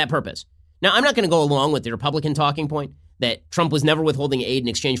for that purpose. Now, I'm not going to go along with the Republican talking point that Trump was never withholding aid in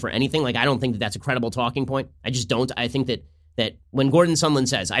exchange for anything. Like, I don't think that that's a credible talking point. I just don't. I think that when Gordon Sondland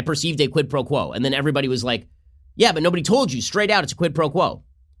says, I perceived a quid pro quo, and then everybody was like, yeah, but nobody told you straight out it's a quid pro quo.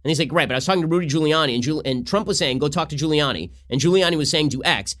 And he's like, right, but I was talking to Rudy Giuliani, and Trump was saying, go talk to Giuliani, and Giuliani was saying do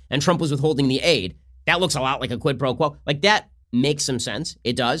X, and Trump was withholding the aid. That looks a lot like a quid pro quo. Like, that makes some sense.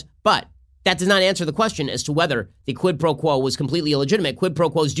 It does. But that does not answer the question as to whether the quid pro quo was completely illegitimate. Quid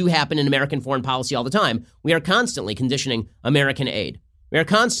pro quos do happen in American foreign policy all the time. We are constantly conditioning American aid. We are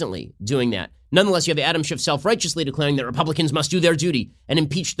constantly doing that. Nonetheless, you have Adam Schiff self-righteously declaring that Republicans must do their duty and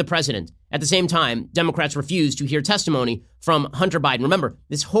impeach the president. At the same time, Democrats refuse to hear testimony from Hunter Biden. Remember,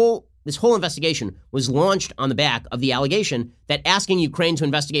 this whole investigation was launched on the back of the allegation that asking Ukraine to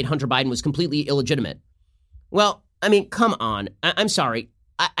investigate Hunter Biden was completely illegitimate. Well, I mean, come on. I'm sorry.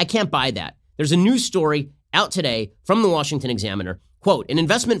 I can't buy that. There's a news story out today from the Washington Examiner. Quote, an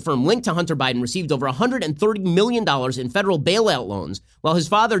investment firm linked to Hunter Biden received over $130 million in federal bailout loans while his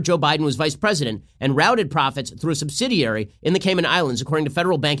father, Joe Biden, was vice president and routed profits through a subsidiary in the Cayman Islands, according to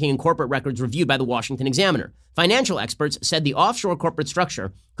federal banking and corporate records reviewed by the Washington Examiner. Financial experts said the offshore corporate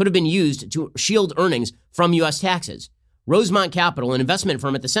structure could have been used to shield earnings from U.S. taxes. Rosemont Capital, an investment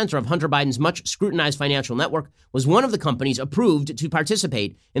firm at the center of Hunter Biden's much scrutinized financial network, was one of the companies approved to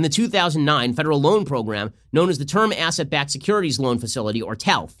participate in the 2009 federal loan program known as the Term Asset-Backed Securities Loan Facility, or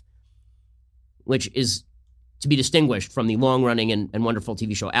TALF, which is to be distinguished from the long-running and wonderful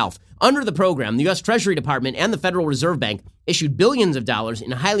TV show ALF. Under the program, the U.S. Treasury Department and the Federal Reserve Bank issued billions of dollars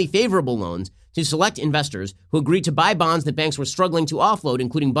in highly favorable loans to select investors who agreed to buy bonds that banks were struggling to offload,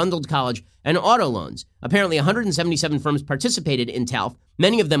 including bundled college and auto loans. Apparently, 177 firms participated in TALF,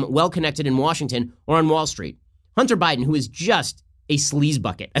 many of them well-connected in Washington or on Wall Street. Hunter Biden, who is just a sleaze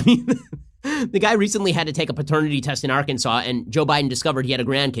bucket. I mean, the guy recently had to take a paternity test in Arkansas, and Joe Biden discovered he had a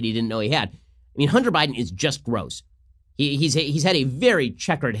grandkid he didn't know he had. I mean, Hunter Biden is just gross. He's had a very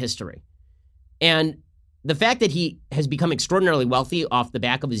checkered history. And the fact that he has become extraordinarily wealthy off the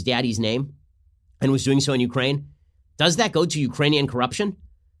back of his daddy's name and was doing so in Ukraine, does that go to Ukrainian corruption?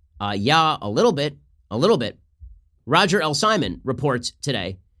 Yeah, a little bit. Roger L. Simon reports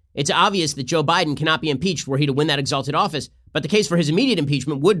today, it's obvious that Joe Biden cannot be impeached were he to win that exalted office, but the case for his immediate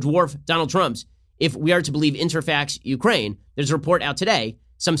impeachment would dwarf Donald Trump's. If we are to believe Interfax Ukraine, there's a report out today,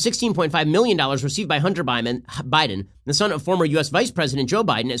 some $16.5 million received by Hunter Biden, the son of former U.S. Vice President Joe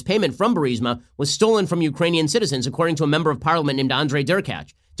Biden, as payment from Burisma was stolen from Ukrainian citizens, according to a member of parliament named Andrei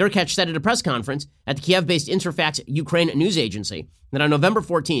Derkach. Derkach said at a press conference at the Kiev-based Interfax Ukraine news agency that on November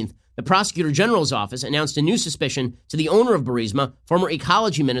 14th, the Prosecutor General's office announced a new suspicion to the owner of Burisma, former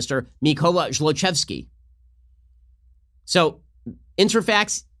Ecology Minister Mykola Zlochevsky. So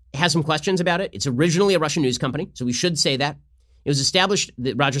Interfax has some questions about it. It's originally a Russian news company, so we should say that. It was established,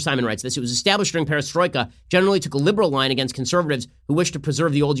 Roger Simon writes this, it was established during Perestroika, generally took a liberal line against conservatives who wished to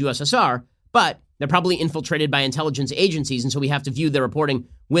preserve the old USSR, but they're probably infiltrated by intelligence agencies, and so we have to view their reporting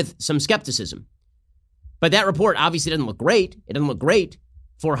with some skepticism. But that report obviously doesn't look great. It doesn't look great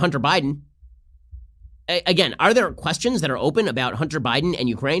for Hunter Biden. Again, are there questions that are open about Hunter Biden and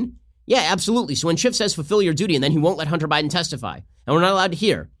Ukraine? Yeah, absolutely. So when Schiff says fulfill your duty and then he won't let Hunter Biden testify, and we're not allowed to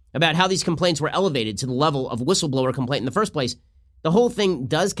hear about how these complaints were elevated to the level of whistleblower complaint in the first place, the whole thing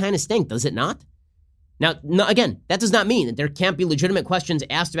does kind of stink, does it not? Now, no, again, that does not mean that there can't be legitimate questions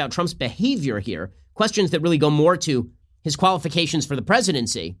asked about Trump's behavior here, questions that really go more to his qualifications for the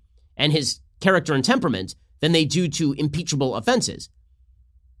presidency and his character and temperament than they do to impeachable offenses.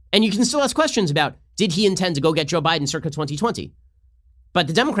 And you can still ask questions about, did he intend to go get Joe Biden circa 2020? But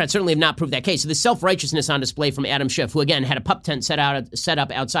the Democrats certainly have not proved that case. So the self-righteousness on display from Adam Schiff, who again had a pup tent set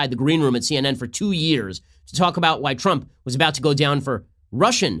up outside the green room at CNN for 2 years to talk about why Trump was about to go down for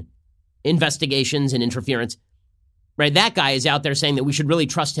Russian investigations and interference, right? That guy is out there saying that we should really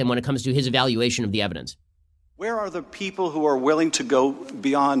trust him when it comes to his evaluation of the evidence. Where are the people who are willing to go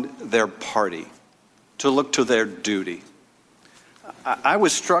beyond their party, to look to their duty? I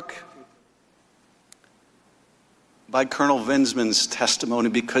was struck by Colonel Vinsman's testimony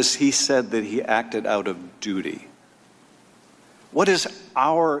because he said that he acted out of duty. What is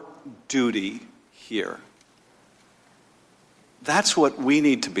our duty here? That's what we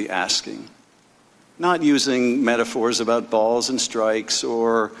need to be asking, not using metaphors about balls and strikes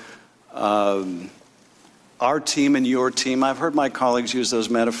or our team and your team. I've heard my colleagues use those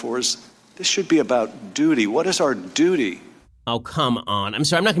metaphors. This should be about duty. What is our duty? Oh, come on. I'm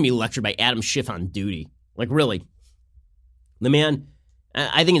sorry, I'm not going to be lectured by Adam Schiff on duty. Like, really. The man,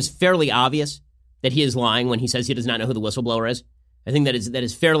 I think it's fairly obvious that he is lying when he says he does not know who the whistleblower is. I think that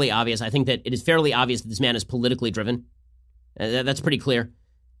is fairly obvious. I think that it is fairly obvious that this man is politically driven. That's pretty clear.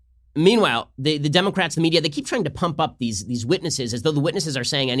 Meanwhile, the Democrats, the media, they keep trying to pump up these witnesses as though the witnesses are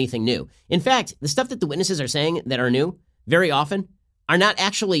saying anything new. In fact, the stuff that the witnesses are saying that are new very often are not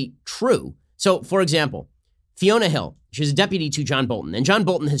actually true. So, for example, Fiona Hill, she's a deputy to John Bolton. And John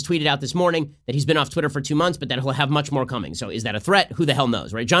Bolton has tweeted out this morning that he's been off Twitter for 2 months, but that he'll have much more coming. So is that a threat? Who the hell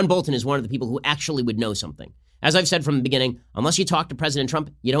knows, right? John Bolton is one of the people who actually would know something. As I've said from the beginning, unless you talk to President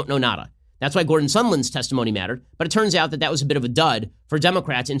Trump, you don't know nada. That's why Gordon Sondland's testimony mattered, but it turns out that that was a bit of a dud for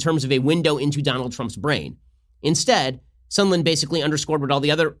Democrats in terms of a window into Donald Trump's brain. Instead, Sondland basically underscored what all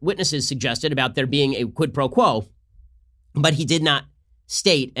the other witnesses suggested about there being a quid pro quo, but he did not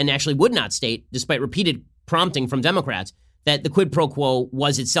state, and actually would not state, despite repeated prompting from Democrats, that the quid pro quo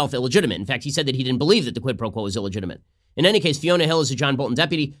was itself illegitimate. In fact, he said that he didn't believe that the quid pro quo was illegitimate. In any case, Fiona Hill is a John Bolton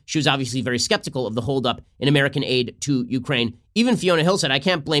deputy. She was obviously very skeptical of the holdup in American aid to Ukraine. Even Fiona Hill said, I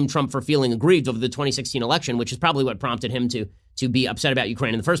can't blame Trump for feeling aggrieved over the 2016 election, which is probably what prompted him to be upset about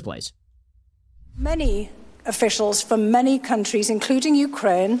Ukraine in the first place. Many officials from many countries, including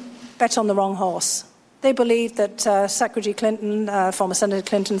Ukraine, bet on the wrong horse. They believed that Secretary Clinton, former Senator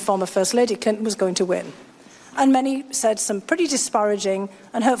Clinton, former First Lady Clinton was going to win. And many said some pretty disparaging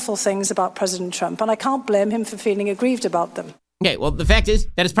and hurtful things about President Trump, and I can't blame him for feeling aggrieved about them. Okay, well, the fact is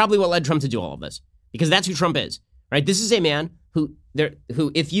that is probably what led Trump to do all of this, because that's who Trump is, right? This is a man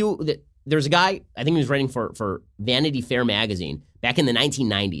there's a guy, I think he was writing for Vanity Fair magazine back in the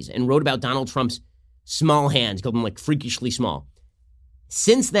 1990s and wrote about Donald Trump's small hands, called them like freakishly small.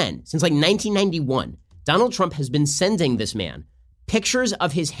 Since then, since like 1991, Donald Trump has been sending this man pictures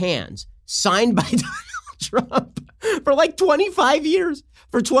of his hands signed by Donald Trump for like 25 years.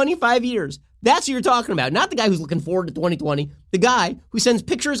 For 25 years. That's who you're talking about. Not the guy who's looking forward to 2020. The guy who sends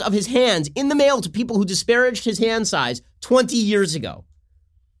pictures of his hands in the mail to people who disparaged his hand size 20 years ago.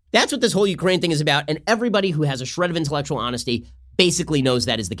 That's what this whole Ukraine thing is about. And everybody who has a shred of intellectual honesty basically knows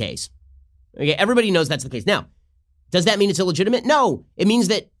that is the case. Okay, everybody knows that's the case. Now, does that mean it's illegitimate? No. It means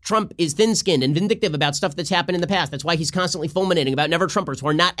that Trump is thin-skinned and vindictive about stuff that's happened in the past. That's why he's constantly fulminating about never-Trumpers who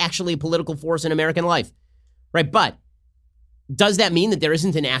are not actually a political force in American life. Right, but does that mean that there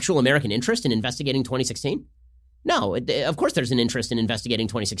isn't an actual American interest in investigating 2016? No, of course there's an interest in investigating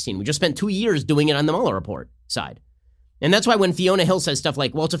 2016. We just spent 2 years doing it on the Mueller report side. And that's why when Fiona Hill says stuff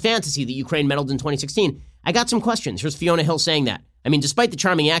like, well, it's a fantasy that Ukraine meddled in 2016, I got some questions. Here's Fiona Hill saying that. I mean, despite the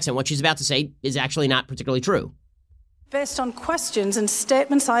charming accent, what she's about to say is actually not particularly true. Based on questions and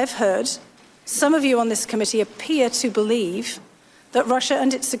statements I've heard, some of you on this committee appear to believe that Russia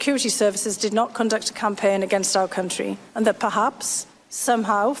and its security services did not conduct a campaign against our country, and that perhaps,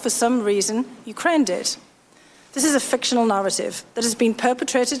 somehow, for some reason, Ukraine did. This is a fictional narrative that has been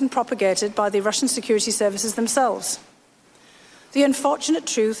perpetrated and propagated by the Russian security services themselves. The unfortunate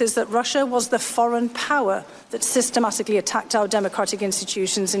truth is that Russia was the foreign power that systematically attacked our democratic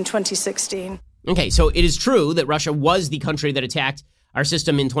institutions in 2016. Okay, so it is true that Russia was the country that attacked our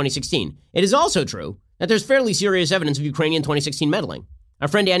system in 2016. It is also true that there's fairly serious evidence of Ukrainian 2016 meddling. Our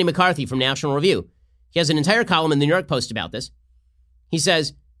friend Andy McCarthy from National Review He has an entire column in the New York Post about this. He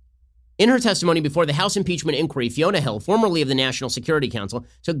says, in her testimony before the House impeachment inquiry, Fiona Hill, formerly of the National Security Council,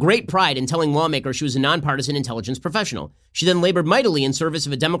 took great pride in telling lawmakers she was a nonpartisan intelligence professional. She then labored mightily in service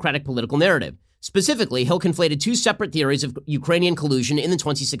of a democratic political narrative. Specifically, Hill conflated two separate theories of Ukrainian collusion in the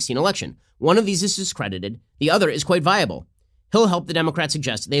 2016 election. One of these is discredited. The other is quite viable. Hill helped the Democrats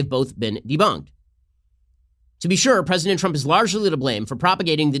suggest they have both been debunked. To be sure, President Trump is largely to blame for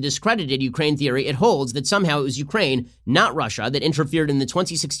propagating the discredited Ukraine theory. It holds that somehow it was Ukraine, not Russia, that interfered in the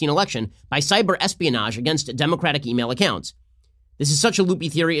 2016 election by cyber espionage against Democratic email accounts. This is such a loopy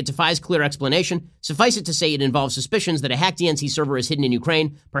theory, it defies clear explanation. Suffice it to say it involves suspicions that a hacked DNC server is hidden in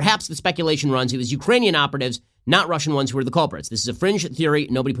Ukraine. Perhaps the speculation runs it was Ukrainian operatives, not Russian ones, who were the culprits. This is a fringe theory.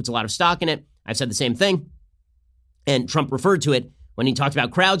 Nobody puts a lot of stock in it. I've said the same thing. And Trump referred to it when he talked about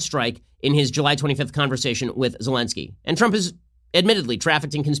CrowdStrike in his July 25th conversation with Zelensky. And Trump has admittedly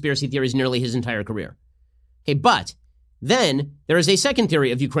trafficked in conspiracy theories nearly his entire career. Okay, but then there is a second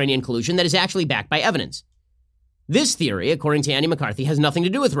theory of Ukrainian collusion that is actually backed by evidence. This theory, according to Andy McCarthy, has nothing to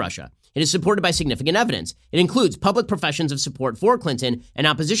do with Russia. It is supported by significant evidence. It includes public professions of support for Clinton and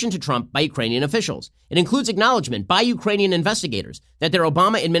opposition to Trump by Ukrainian officials. It includes acknowledgement by Ukrainian investigators that their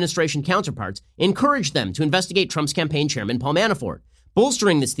Obama administration counterparts encouraged them to investigate Trump's campaign chairman, Paul Manafort.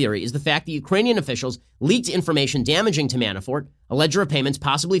 Bolstering this theory is the fact that Ukrainian officials leaked information damaging to Manafort, a ledger of payments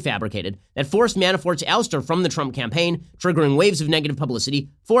possibly fabricated, that forced Manafort's ouster from the Trump campaign, triggering waves of negative publicity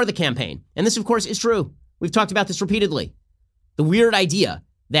for the campaign. And this, of course, is true. We've talked about this repeatedly. The weird idea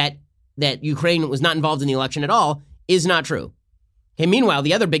that Ukraine was not involved in the election at all is not true. Okay, meanwhile,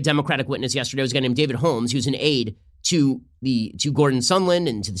 the other big Democratic witness yesterday was a guy named David Holmes, who's an aide to Gordon Sondland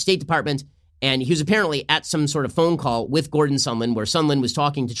and to the State Department. And he was apparently at some sort of phone call with Gordon Sondland where Sondland was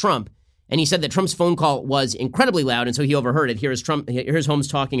talking to Trump. And he said that Trump's phone call was incredibly loud, and so he overheard it. Here's Holmes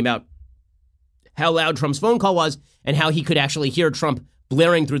talking about how loud Trump's phone call was and how he could actually hear Trump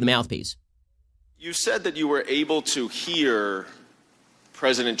blaring through the mouthpiece. You said that you were able to hear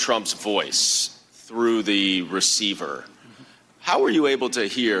President Trump's voice through the receiver. How were you able to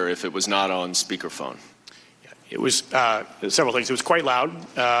hear if it was not on speakerphone? It was several things. It was quite loud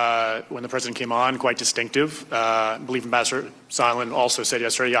when the president came on, quite distinctive. I believe Ambassador Sondland also said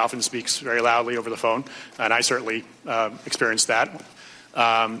yesterday he often speaks very loudly over the phone, and I certainly experienced that.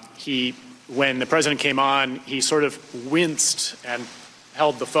 When the president came on, he sort of winced and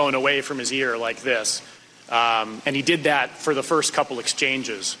held the phone away from his ear like this. And he did that for the first couple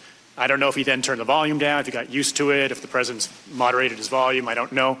exchanges. I don't know if he then turned the volume down, if he got used to it, if the president's moderated his volume. I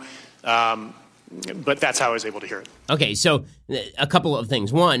don't know. But that's how I was able to hear it. Okay, so a couple of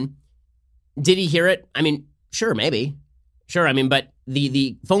things. One, did he hear it? I mean, sure, maybe. Sure, I mean, but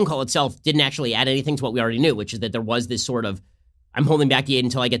the phone call itself didn't actually add anything to what we already knew, which is that there was this sort of, I'm holding back the aid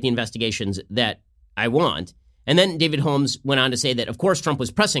until I get the investigations that I want. And then David Holmes went on to say that, of course, Trump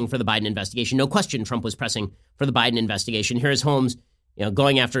was pressing for the Biden investigation. No question Trump was pressing for the Biden investigation. Here's Holmes,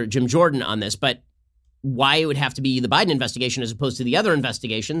 going after Jim Jordan on this, but why it would have to be the Biden investigation as opposed to the other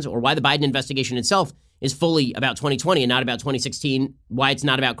investigations, or why the Biden investigation itself is fully about 2020 and not about 2016, why it's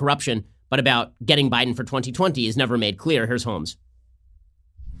not about corruption, but about getting Biden for 2020 is never made clear. Here's Holmes.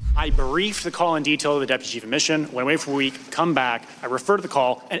 I briefed the call in detail to the deputy chief of mission, went away for a week, come back, I refer to the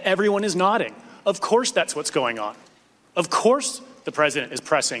call, and everyone is nodding. Of course that's what's going on. Of course the president is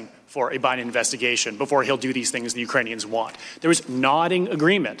pressing for a Biden investigation before he'll do these things the Ukrainians want. There was nodding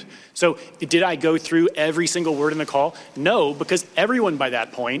agreement. So did I go through every single word in the call? No, because everyone by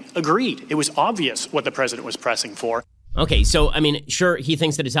that point agreed. It was obvious what the president was pressing for. Okay, so, I mean, sure, he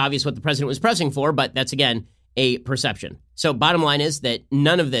thinks that it's obvious what the president was pressing for, but that's, again, a perception. So bottom line is that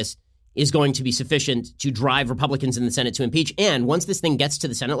none of this is going to be sufficient to drive Republicans in the Senate to impeach. And once this thing gets to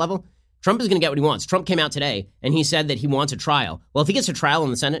the Senate level, Trump is going to get what he wants. Trump came out today and he said that he wants a trial. Well, if he gets a trial in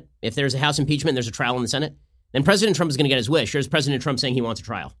the Senate, if there's a House impeachment, there's a trial in the Senate, then President Trump is going to get his wish. Here's President Trump saying he wants a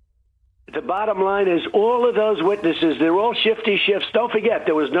trial. The bottom line is all of those witnesses, they're all shifty shifts. Don't forget,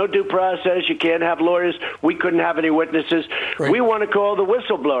 there was no due process. You can't have lawyers. We couldn't have any witnesses. Right. We want to call the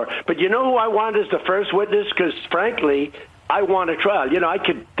whistleblower. But you know who I want as the first witness? Because, frankly, I want a trial. I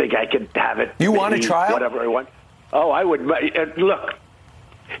could have it. You want a trial? Whatever I want. Oh, I would. Look.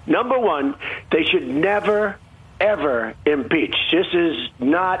 Number one, they should never, ever impeach. This is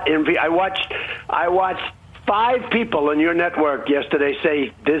not impeach. I watched 5 people on your network yesterday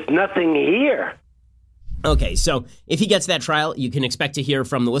say there's nothing here. Okay, so if he gets that trial, you can expect to hear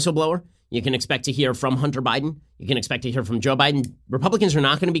from the whistleblower. You can expect to hear from Hunter Biden. You can expect to hear from Joe Biden. Republicans are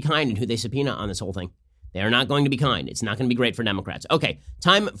not going to be kind in who they subpoena on this whole thing. They are not going to be kind. It's not going to be great for Democrats. Okay,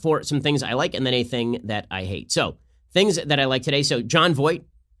 time for some things I like and then a thing that I hate. So things that I like today. So John Voight,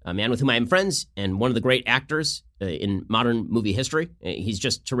 a man with whom I am friends and one of the great actors in modern movie history. He's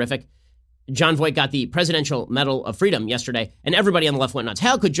just terrific. Jon Voight got the Presidential Medal of Freedom yesterday, and everybody on the left went nuts.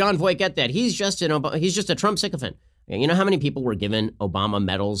 How could Jon Voight get that? He's just a Trump sycophant. You know how many people were given Obama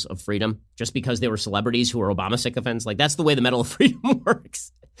medals of freedom just because they were celebrities who were Obama sycophants? Like, that's the way the Medal of Freedom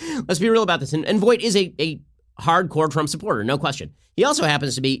works. Let's be real about this. And Voight is a hardcore Trump supporter, no question. He also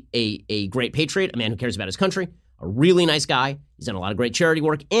happens to be a great patriot, a man who cares about his country, a really nice guy. He's done a lot of great charity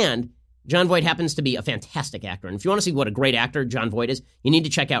work, and Jon Voight happens to be a fantastic actor. And if you want to see what a great actor Jon Voight is, you need to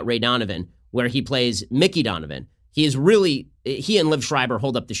check out Ray Donovan, where he plays Mickey Donovan. He and Liv Schreiber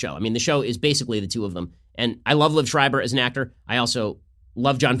hold up the show. I mean, the show is basically the two of them. And I love Liv Schreiber as an actor. I also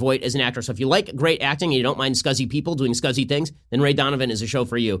love Jon Voight as an actor. So if you like great acting and you don't mind scuzzy people doing scuzzy things, then Ray Donovan is a show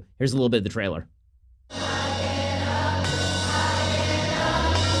for you. Here's a little bit of the trailer. I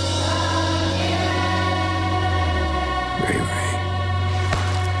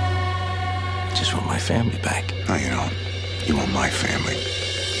just want my family back. No, you don't. You want my family.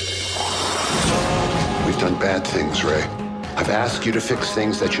 We've done bad things, Ray. I've asked you to fix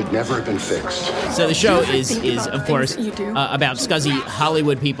things that should never have been fixed. So the show is of course, about scuzzy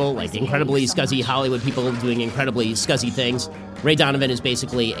Hollywood people, like incredibly scuzzy Hollywood people doing incredibly scuzzy things. Ray Donovan is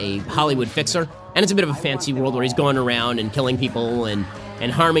basically a Hollywood fixer, and it's a bit of a fancy world where he's going around and killing people and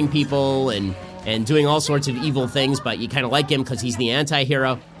harming people and doing all sorts of evil things, but you kind of like him because he's the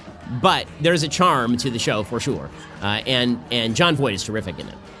anti-hero. But there's a charm to the show for sure, and Jon Voight is terrific in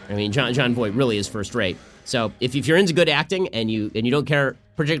it. I mean, Jon Voight really is first rate. So if you're into good acting and you don't care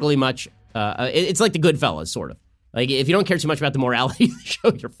particularly much, it's like the Goodfellas, sort of. Like, if you don't care too much about the morality of the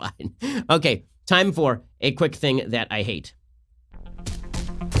show, you're fine. Okay, time for a quick thing that I hate.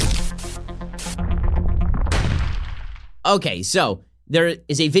 Okay, so there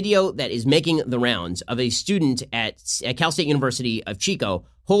is a video that is making the rounds of a student at Cal State University of Chico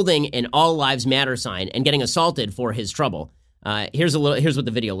holding an All Lives Matter sign and getting assaulted for his trouble. Here's what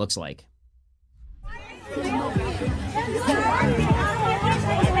the video looks like.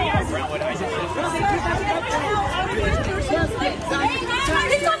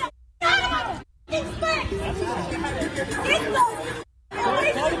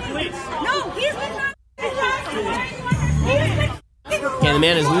 Okay, the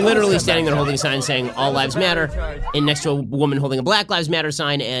man is literally standing there holding a sign saying "All Lives Matter," and next to a woman holding a "Black Lives Matter"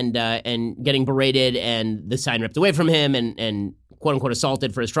 sign, and getting berated, and the sign ripped away from him, and quote unquote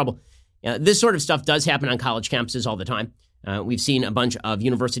assaulted for his trouble. This sort of stuff does happen on college campuses all the time. We've seen a bunch of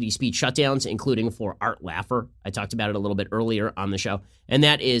university speech shutdowns, including for Art Laffer. I talked about it a little bit earlier on the show. And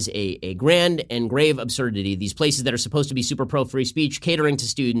that is a grand and grave absurdity. These places that are supposed to be super pro-free speech, catering to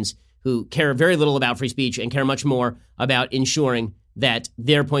students who care very little about free speech and care much more about ensuring that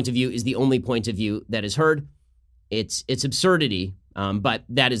their point of view is the only point of view that is heard. It's absurdity, but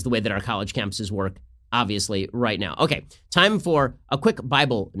that is the way that our college campuses work, obviously, right now. Okay, time for a quick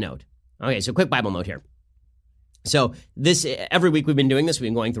Bible note. Okay, so quick Bible note here. So every week we've been doing this. We've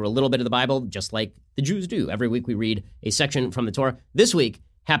been going through a little bit of the Bible, just like the Jews do. Every week we read a section from the Torah. This week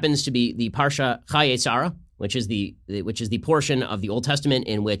happens to be the Parsha Chayei Sarah, which is the portion of the Old Testament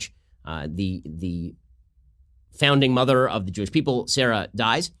in which the founding mother of the Jewish people, Sarah,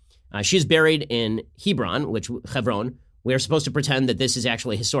 dies. She is buried in Hebron, Hebron. We are supposed to pretend that this is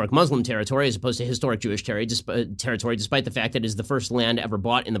actually historic Muslim territory as opposed to historic Jewish territory, despite the fact that it is the first land ever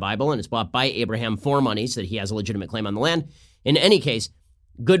bought in the Bible, and it's bought by Abraham for money, so that he has a legitimate claim on the land. In any case,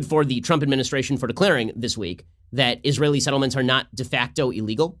 good for the Trump administration for declaring this week that Israeli settlements are not de facto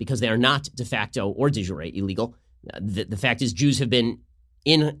illegal, because they are not de facto or de jure illegal. The fact is, Jews have been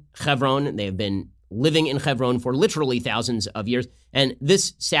in Hebron. They have been living in Hebron for literally thousands of years. And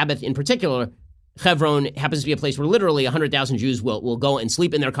this Sabbath in particular, Hebron happens to be a place where literally 100,000 Jews will go and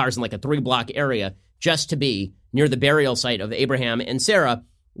sleep in their cars in like a 3-block area just to be near the burial site of Abraham and Sarah,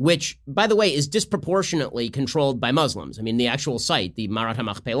 which, by the way, is disproportionately controlled by Muslims. I mean, the actual site, the Marat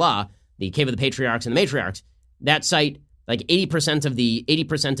HaMachpelah, the Cave of the Patriarchs and the Matriarchs, that site, like 80% of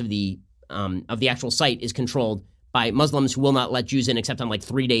the actual site is controlled by Muslims who will not let Jews in except on like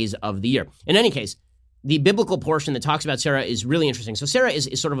 3 days of the year. In any case, the biblical portion that talks about Sarah is really interesting. So Sarah is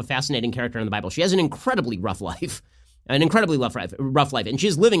sort of a fascinating character in the Bible. She has an incredibly rough life, and she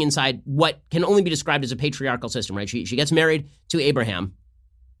is living inside what can only be described as a patriarchal system, right? She gets married to Abraham.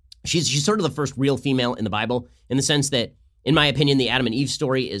 She's sort of the first real female in the Bible, in the sense that, in my opinion, the Adam and Eve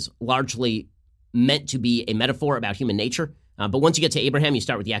story is largely meant to be a metaphor about human nature. But once you get to Abraham, you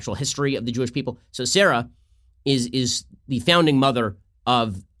start with the actual history of the Jewish people. So Sarah is the founding mother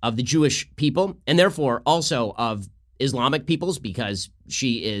of the Jewish people, and therefore also of Islamic peoples, because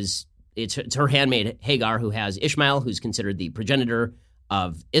it's her handmaid Hagar who has Ishmael, who's considered the progenitor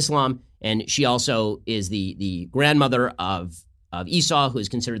of Islam, and she also is the grandmother of Esau, who is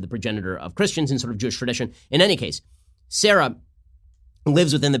considered the progenitor of Christians in sort of Jewish tradition. In any case, Sarah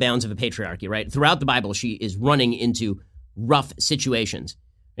lives within the bounds of a patriarchy, right? Throughout the Bible, she is running into rough situations.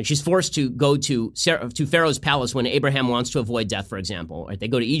 And she's forced to go to Pharaoh's palace when Abraham wants to avoid death, for example. Right? They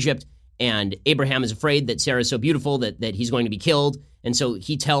go to Egypt, and Abraham is afraid that Sarah is so beautiful that he's going to be killed. And so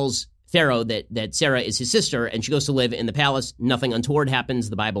he tells Pharaoh that Sarah is his sister, and she goes to live in the palace. Nothing untoward happens,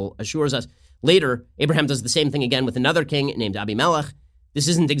 the Bible assures us. Later, Abraham does the same thing again with another king named Abimelech. This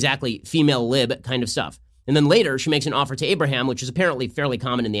isn't exactly female lib kind of stuff. And then later, she makes an offer to Abraham, which is apparently fairly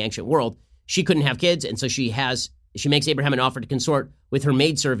common in the ancient world. She couldn't have kids, and so she makes Abraham an offer to consort with her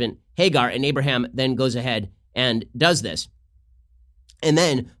maidservant Hagar, and Abraham then goes ahead and does this. And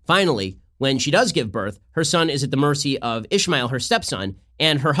then, finally, when she does give birth, her son is at the mercy of Ishmael, her stepson,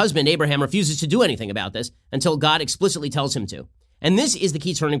 and her husband, Abraham, refuses to do anything about this until God explicitly tells him to. And this is the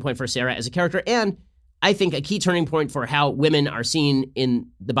key turning point for Sarah as a character, and I think a key turning point for how women are seen in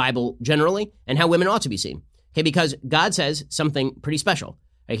the Bible generally, and how women ought to be seen. Okay, because God says something pretty special.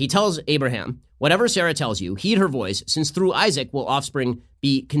 He tells Abraham, whatever Sarah tells you, heed her voice, since through Isaac will offspring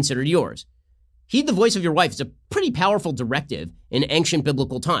be considered yours. Heed the voice of your wife is a pretty powerful directive in ancient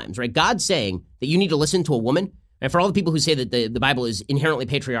biblical times, right? God's saying that you need to listen to a woman. And for all the people who say that the Bible is inherently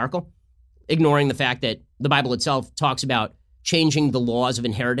patriarchal, ignoring the fact that the Bible itself talks about changing the laws of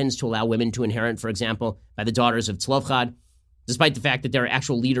inheritance to allow women to inherit, for example, by the daughters of Tzlofchad, despite the fact that there are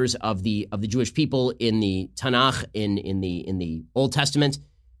actual leaders of the Jewish people in the Tanakh, in the Old Testament,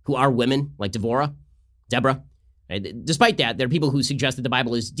 who are women, like Deborah. Right? Despite that, there are people who suggest that the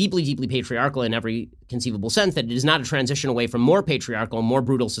Bible is deeply, deeply patriarchal in every conceivable sense, that it is not a transition away from more patriarchal, more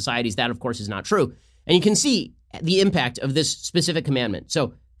brutal societies. That, of course, is not true. And you can see the impact of this specific commandment.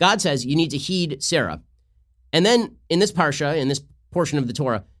 So God says you need to heed Sarah. And then in this parsha, in this portion of the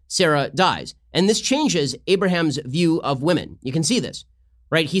Torah, Sarah dies. And this changes Abraham's view of women. You can see this,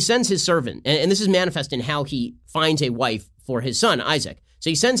 right? He sends his servant, and this is manifest in how he finds a wife for his son, Isaac. So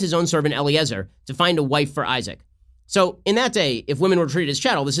he sends his own servant, Eliezer, to find a wife for Isaac. So in that day, if women were treated as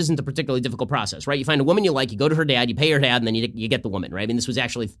chattel, this isn't a particularly difficult process, right? You find a woman you like, you go to her dad, you pay her dad, and then you get the woman, right? I mean, this was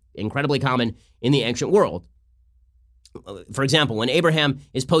actually incredibly common in the ancient world. For example, when Abraham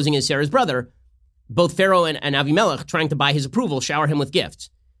is posing as Sarah's brother, both Pharaoh and Avimelech, trying to buy his approval, shower him with gifts.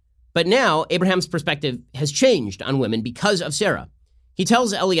 But now Abraham's perspective has changed on women because of Sarah. He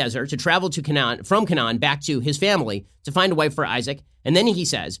tells Eliezer to travel to Canaan, from Canaan back to his family to find a wife for Isaac. And then he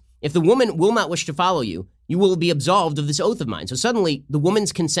says, if the woman will not wish to follow you, you will be absolved of this oath of mine. So suddenly the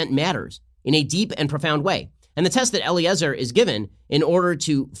woman's consent matters in a deep and profound way. And the test that Eliezer is given in order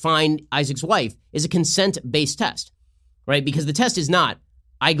to find Isaac's wife is a consent-based test, right? Because the test is not,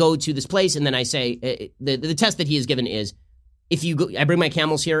 I go to this place and then I say, the test that he is given is, if you go, I bring my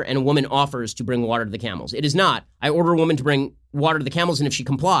camels here and a woman offers to bring water to the camels. It is not, I order a woman to bring water to the camels, and if she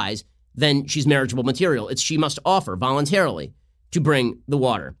complies, then she's marriageable material. It's she must offer voluntarily to bring the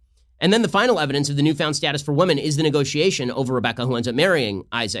water. And then the final evidence of the newfound status for women is the negotiation over Rebekah, who ends up marrying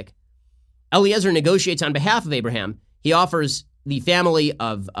Isaac. Eliezer negotiates on behalf of Abraham. He offers the family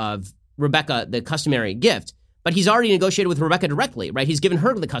of Rebekah the customary gift, but he's already negotiated with Rebekah directly, right? He's given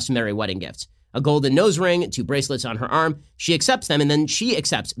her the customary wedding gifts, a golden nose ring, 2 bracelets on her arm. She accepts them, and then she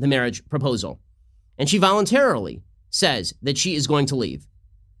accepts the marriage proposal. And she voluntarily says that she is going to leave,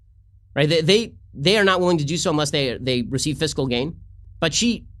 right? They are not willing to do so unless they receive fiscal gain. But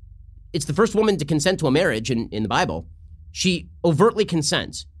it's the first woman to consent to a marriage in the Bible. She overtly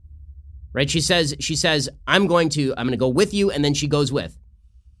consents, right? She says, I'm going to go with you, and then she goes with.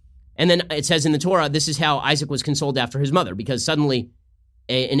 And then it says in the Torah, this is how Isaac was consoled after his mother, because suddenly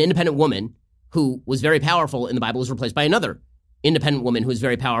an independent woman who was very powerful in the Bible was replaced by another independent woman who was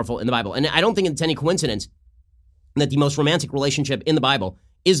very powerful in the Bible. And I don't think it's any coincidence that the most romantic relationship in the Bible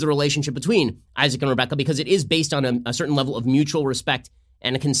is the relationship between Isaac and Rebekah, because it is based on a certain level of mutual respect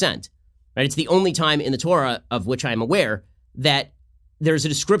and a consent. Right? It's the only time in the Torah of which I am aware that there's a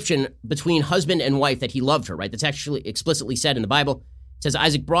description between husband and wife that he loved her, right? That's actually explicitly said in the Bible. It says,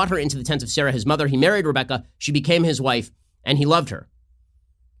 Isaac brought her into the tent of Sarah, his mother. He married Rebekah. She became his wife, and he loved her,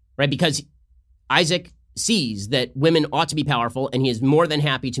 right? Because Isaac sees that women ought to be powerful, and he is more than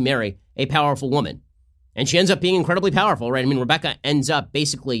happy to marry a powerful woman. And she ends up being incredibly powerful, right? I mean, Rebekah ends up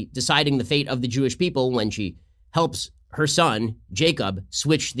basically deciding the fate of the Jewish people when she helps her son, Jacob,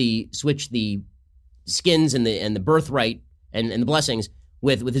 switch the skins and the birthright and the blessings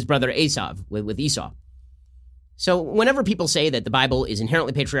with his brother Esau, with Esau. So whenever people say that the Bible is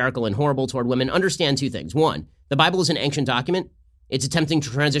inherently patriarchal and horrible toward women, understand 2 things. 1, the Bible is an ancient document. It's attempting to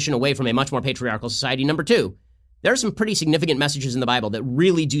transition away from a much more patriarchal society. Number 2, There are some pretty significant messages in the Bible that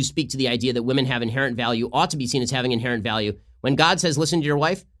really do speak to the idea that women have inherent value, ought to be seen as having inherent value. When God says, listen to your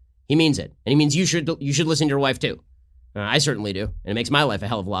wife, he means it. And he means you should listen to your wife too. I certainly do. And it makes my life a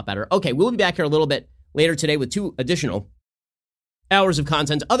hell of a lot better. Okay, we'll be back here a little bit later today with 2 additional hours of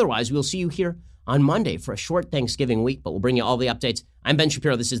content. Otherwise, we'll see you here on Monday for a short Thanksgiving week, but we'll bring you all the updates. I'm Ben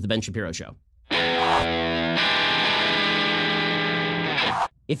Shapiro. This is The Ben Shapiro Show.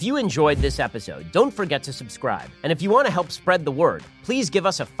 If you enjoyed this episode, don't forget to subscribe. And if you want to help spread the word, please give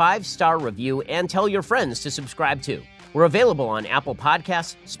us a 5-star review and tell your friends to subscribe too. We're available on Apple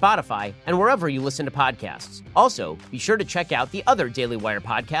Podcasts, Spotify, and wherever you listen to podcasts. Also, be sure to check out the other Daily Wire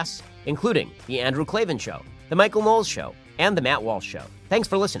podcasts, including The Andrew Klavan Show, The Michael Knowles Show, and The Matt Walsh Show. Thanks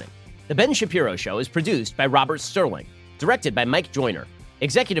for listening. The Ben Shapiro Show is produced by Robert Sterling, directed by Mike Joyner,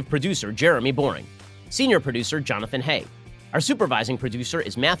 executive producer Jeremy Boring, senior producer Jonathan Hay. Our supervising producer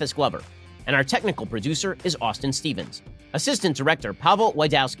is Mathis Glover, and our technical producer is Austin Stevens. Assistant director Pavel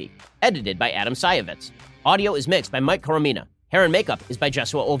Wydowski, edited by Adam Sayevitz. Audio is mixed by Mike Coromina. Hair and makeup is by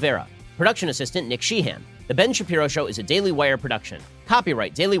Jesua Olvera. Production assistant Nick Sheehan. The Ben Shapiro Show is a Daily Wire production.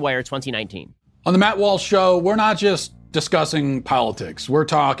 Copyright Daily Wire 2019. On the Matt Walsh Show, we're not just discussing politics. We're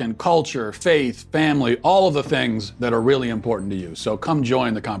talking culture, faith, family, all of the things that are really important to you. So come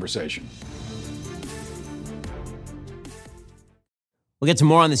join the conversation. We'll get to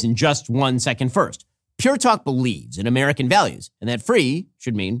more on this in just 1 second. First, Pure Talk believes in American values, and that free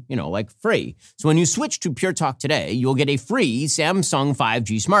should mean, like free. So when you switch to Pure Talk today, you'll get a free Samsung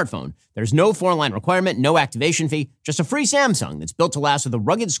 5G smartphone. There's no foreign-line requirement, no activation fee, just a free Samsung that's built to last with a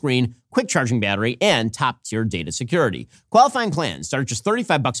rugged screen, quick charging battery, and top-tier data security. Qualifying plans start at just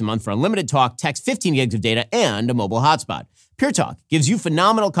 $35 a month for unlimited talk, text, 15 gigs of data, and a mobile hotspot. Pure Talk gives you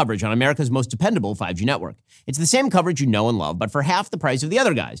phenomenal coverage on America's most dependable 5G network. It's the same coverage you know and love, but for half the price of the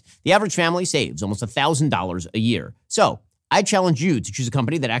other guys. The average family saves almost $1,000 a year. So I challenge you to choose a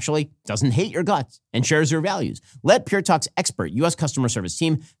company that actually doesn't hate your guts and shares your values. Let Pure Talk's expert U.S. customer service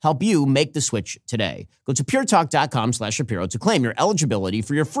team help you make the switch today. Go to puretalk.com/Shapiro to claim your eligibility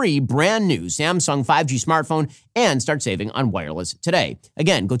for your free brand new Samsung 5G smartphone and start saving on wireless today.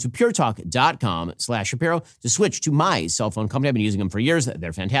 Again, go to puretalk.com/Shapiro to switch to my cell phone company. I've been using them for years.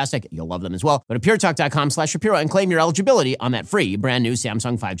 They're fantastic. You'll love them as well. Go to puretalk.com/Shapiro and claim your eligibility on that free brand new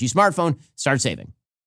Samsung 5G smartphone. Start saving.